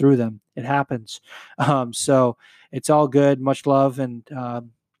gets through them. It happens. So it's all good. Much love, and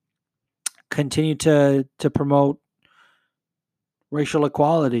continue to promote racial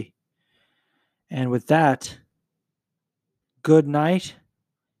equality. And with that, good night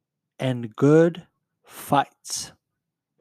and good fights.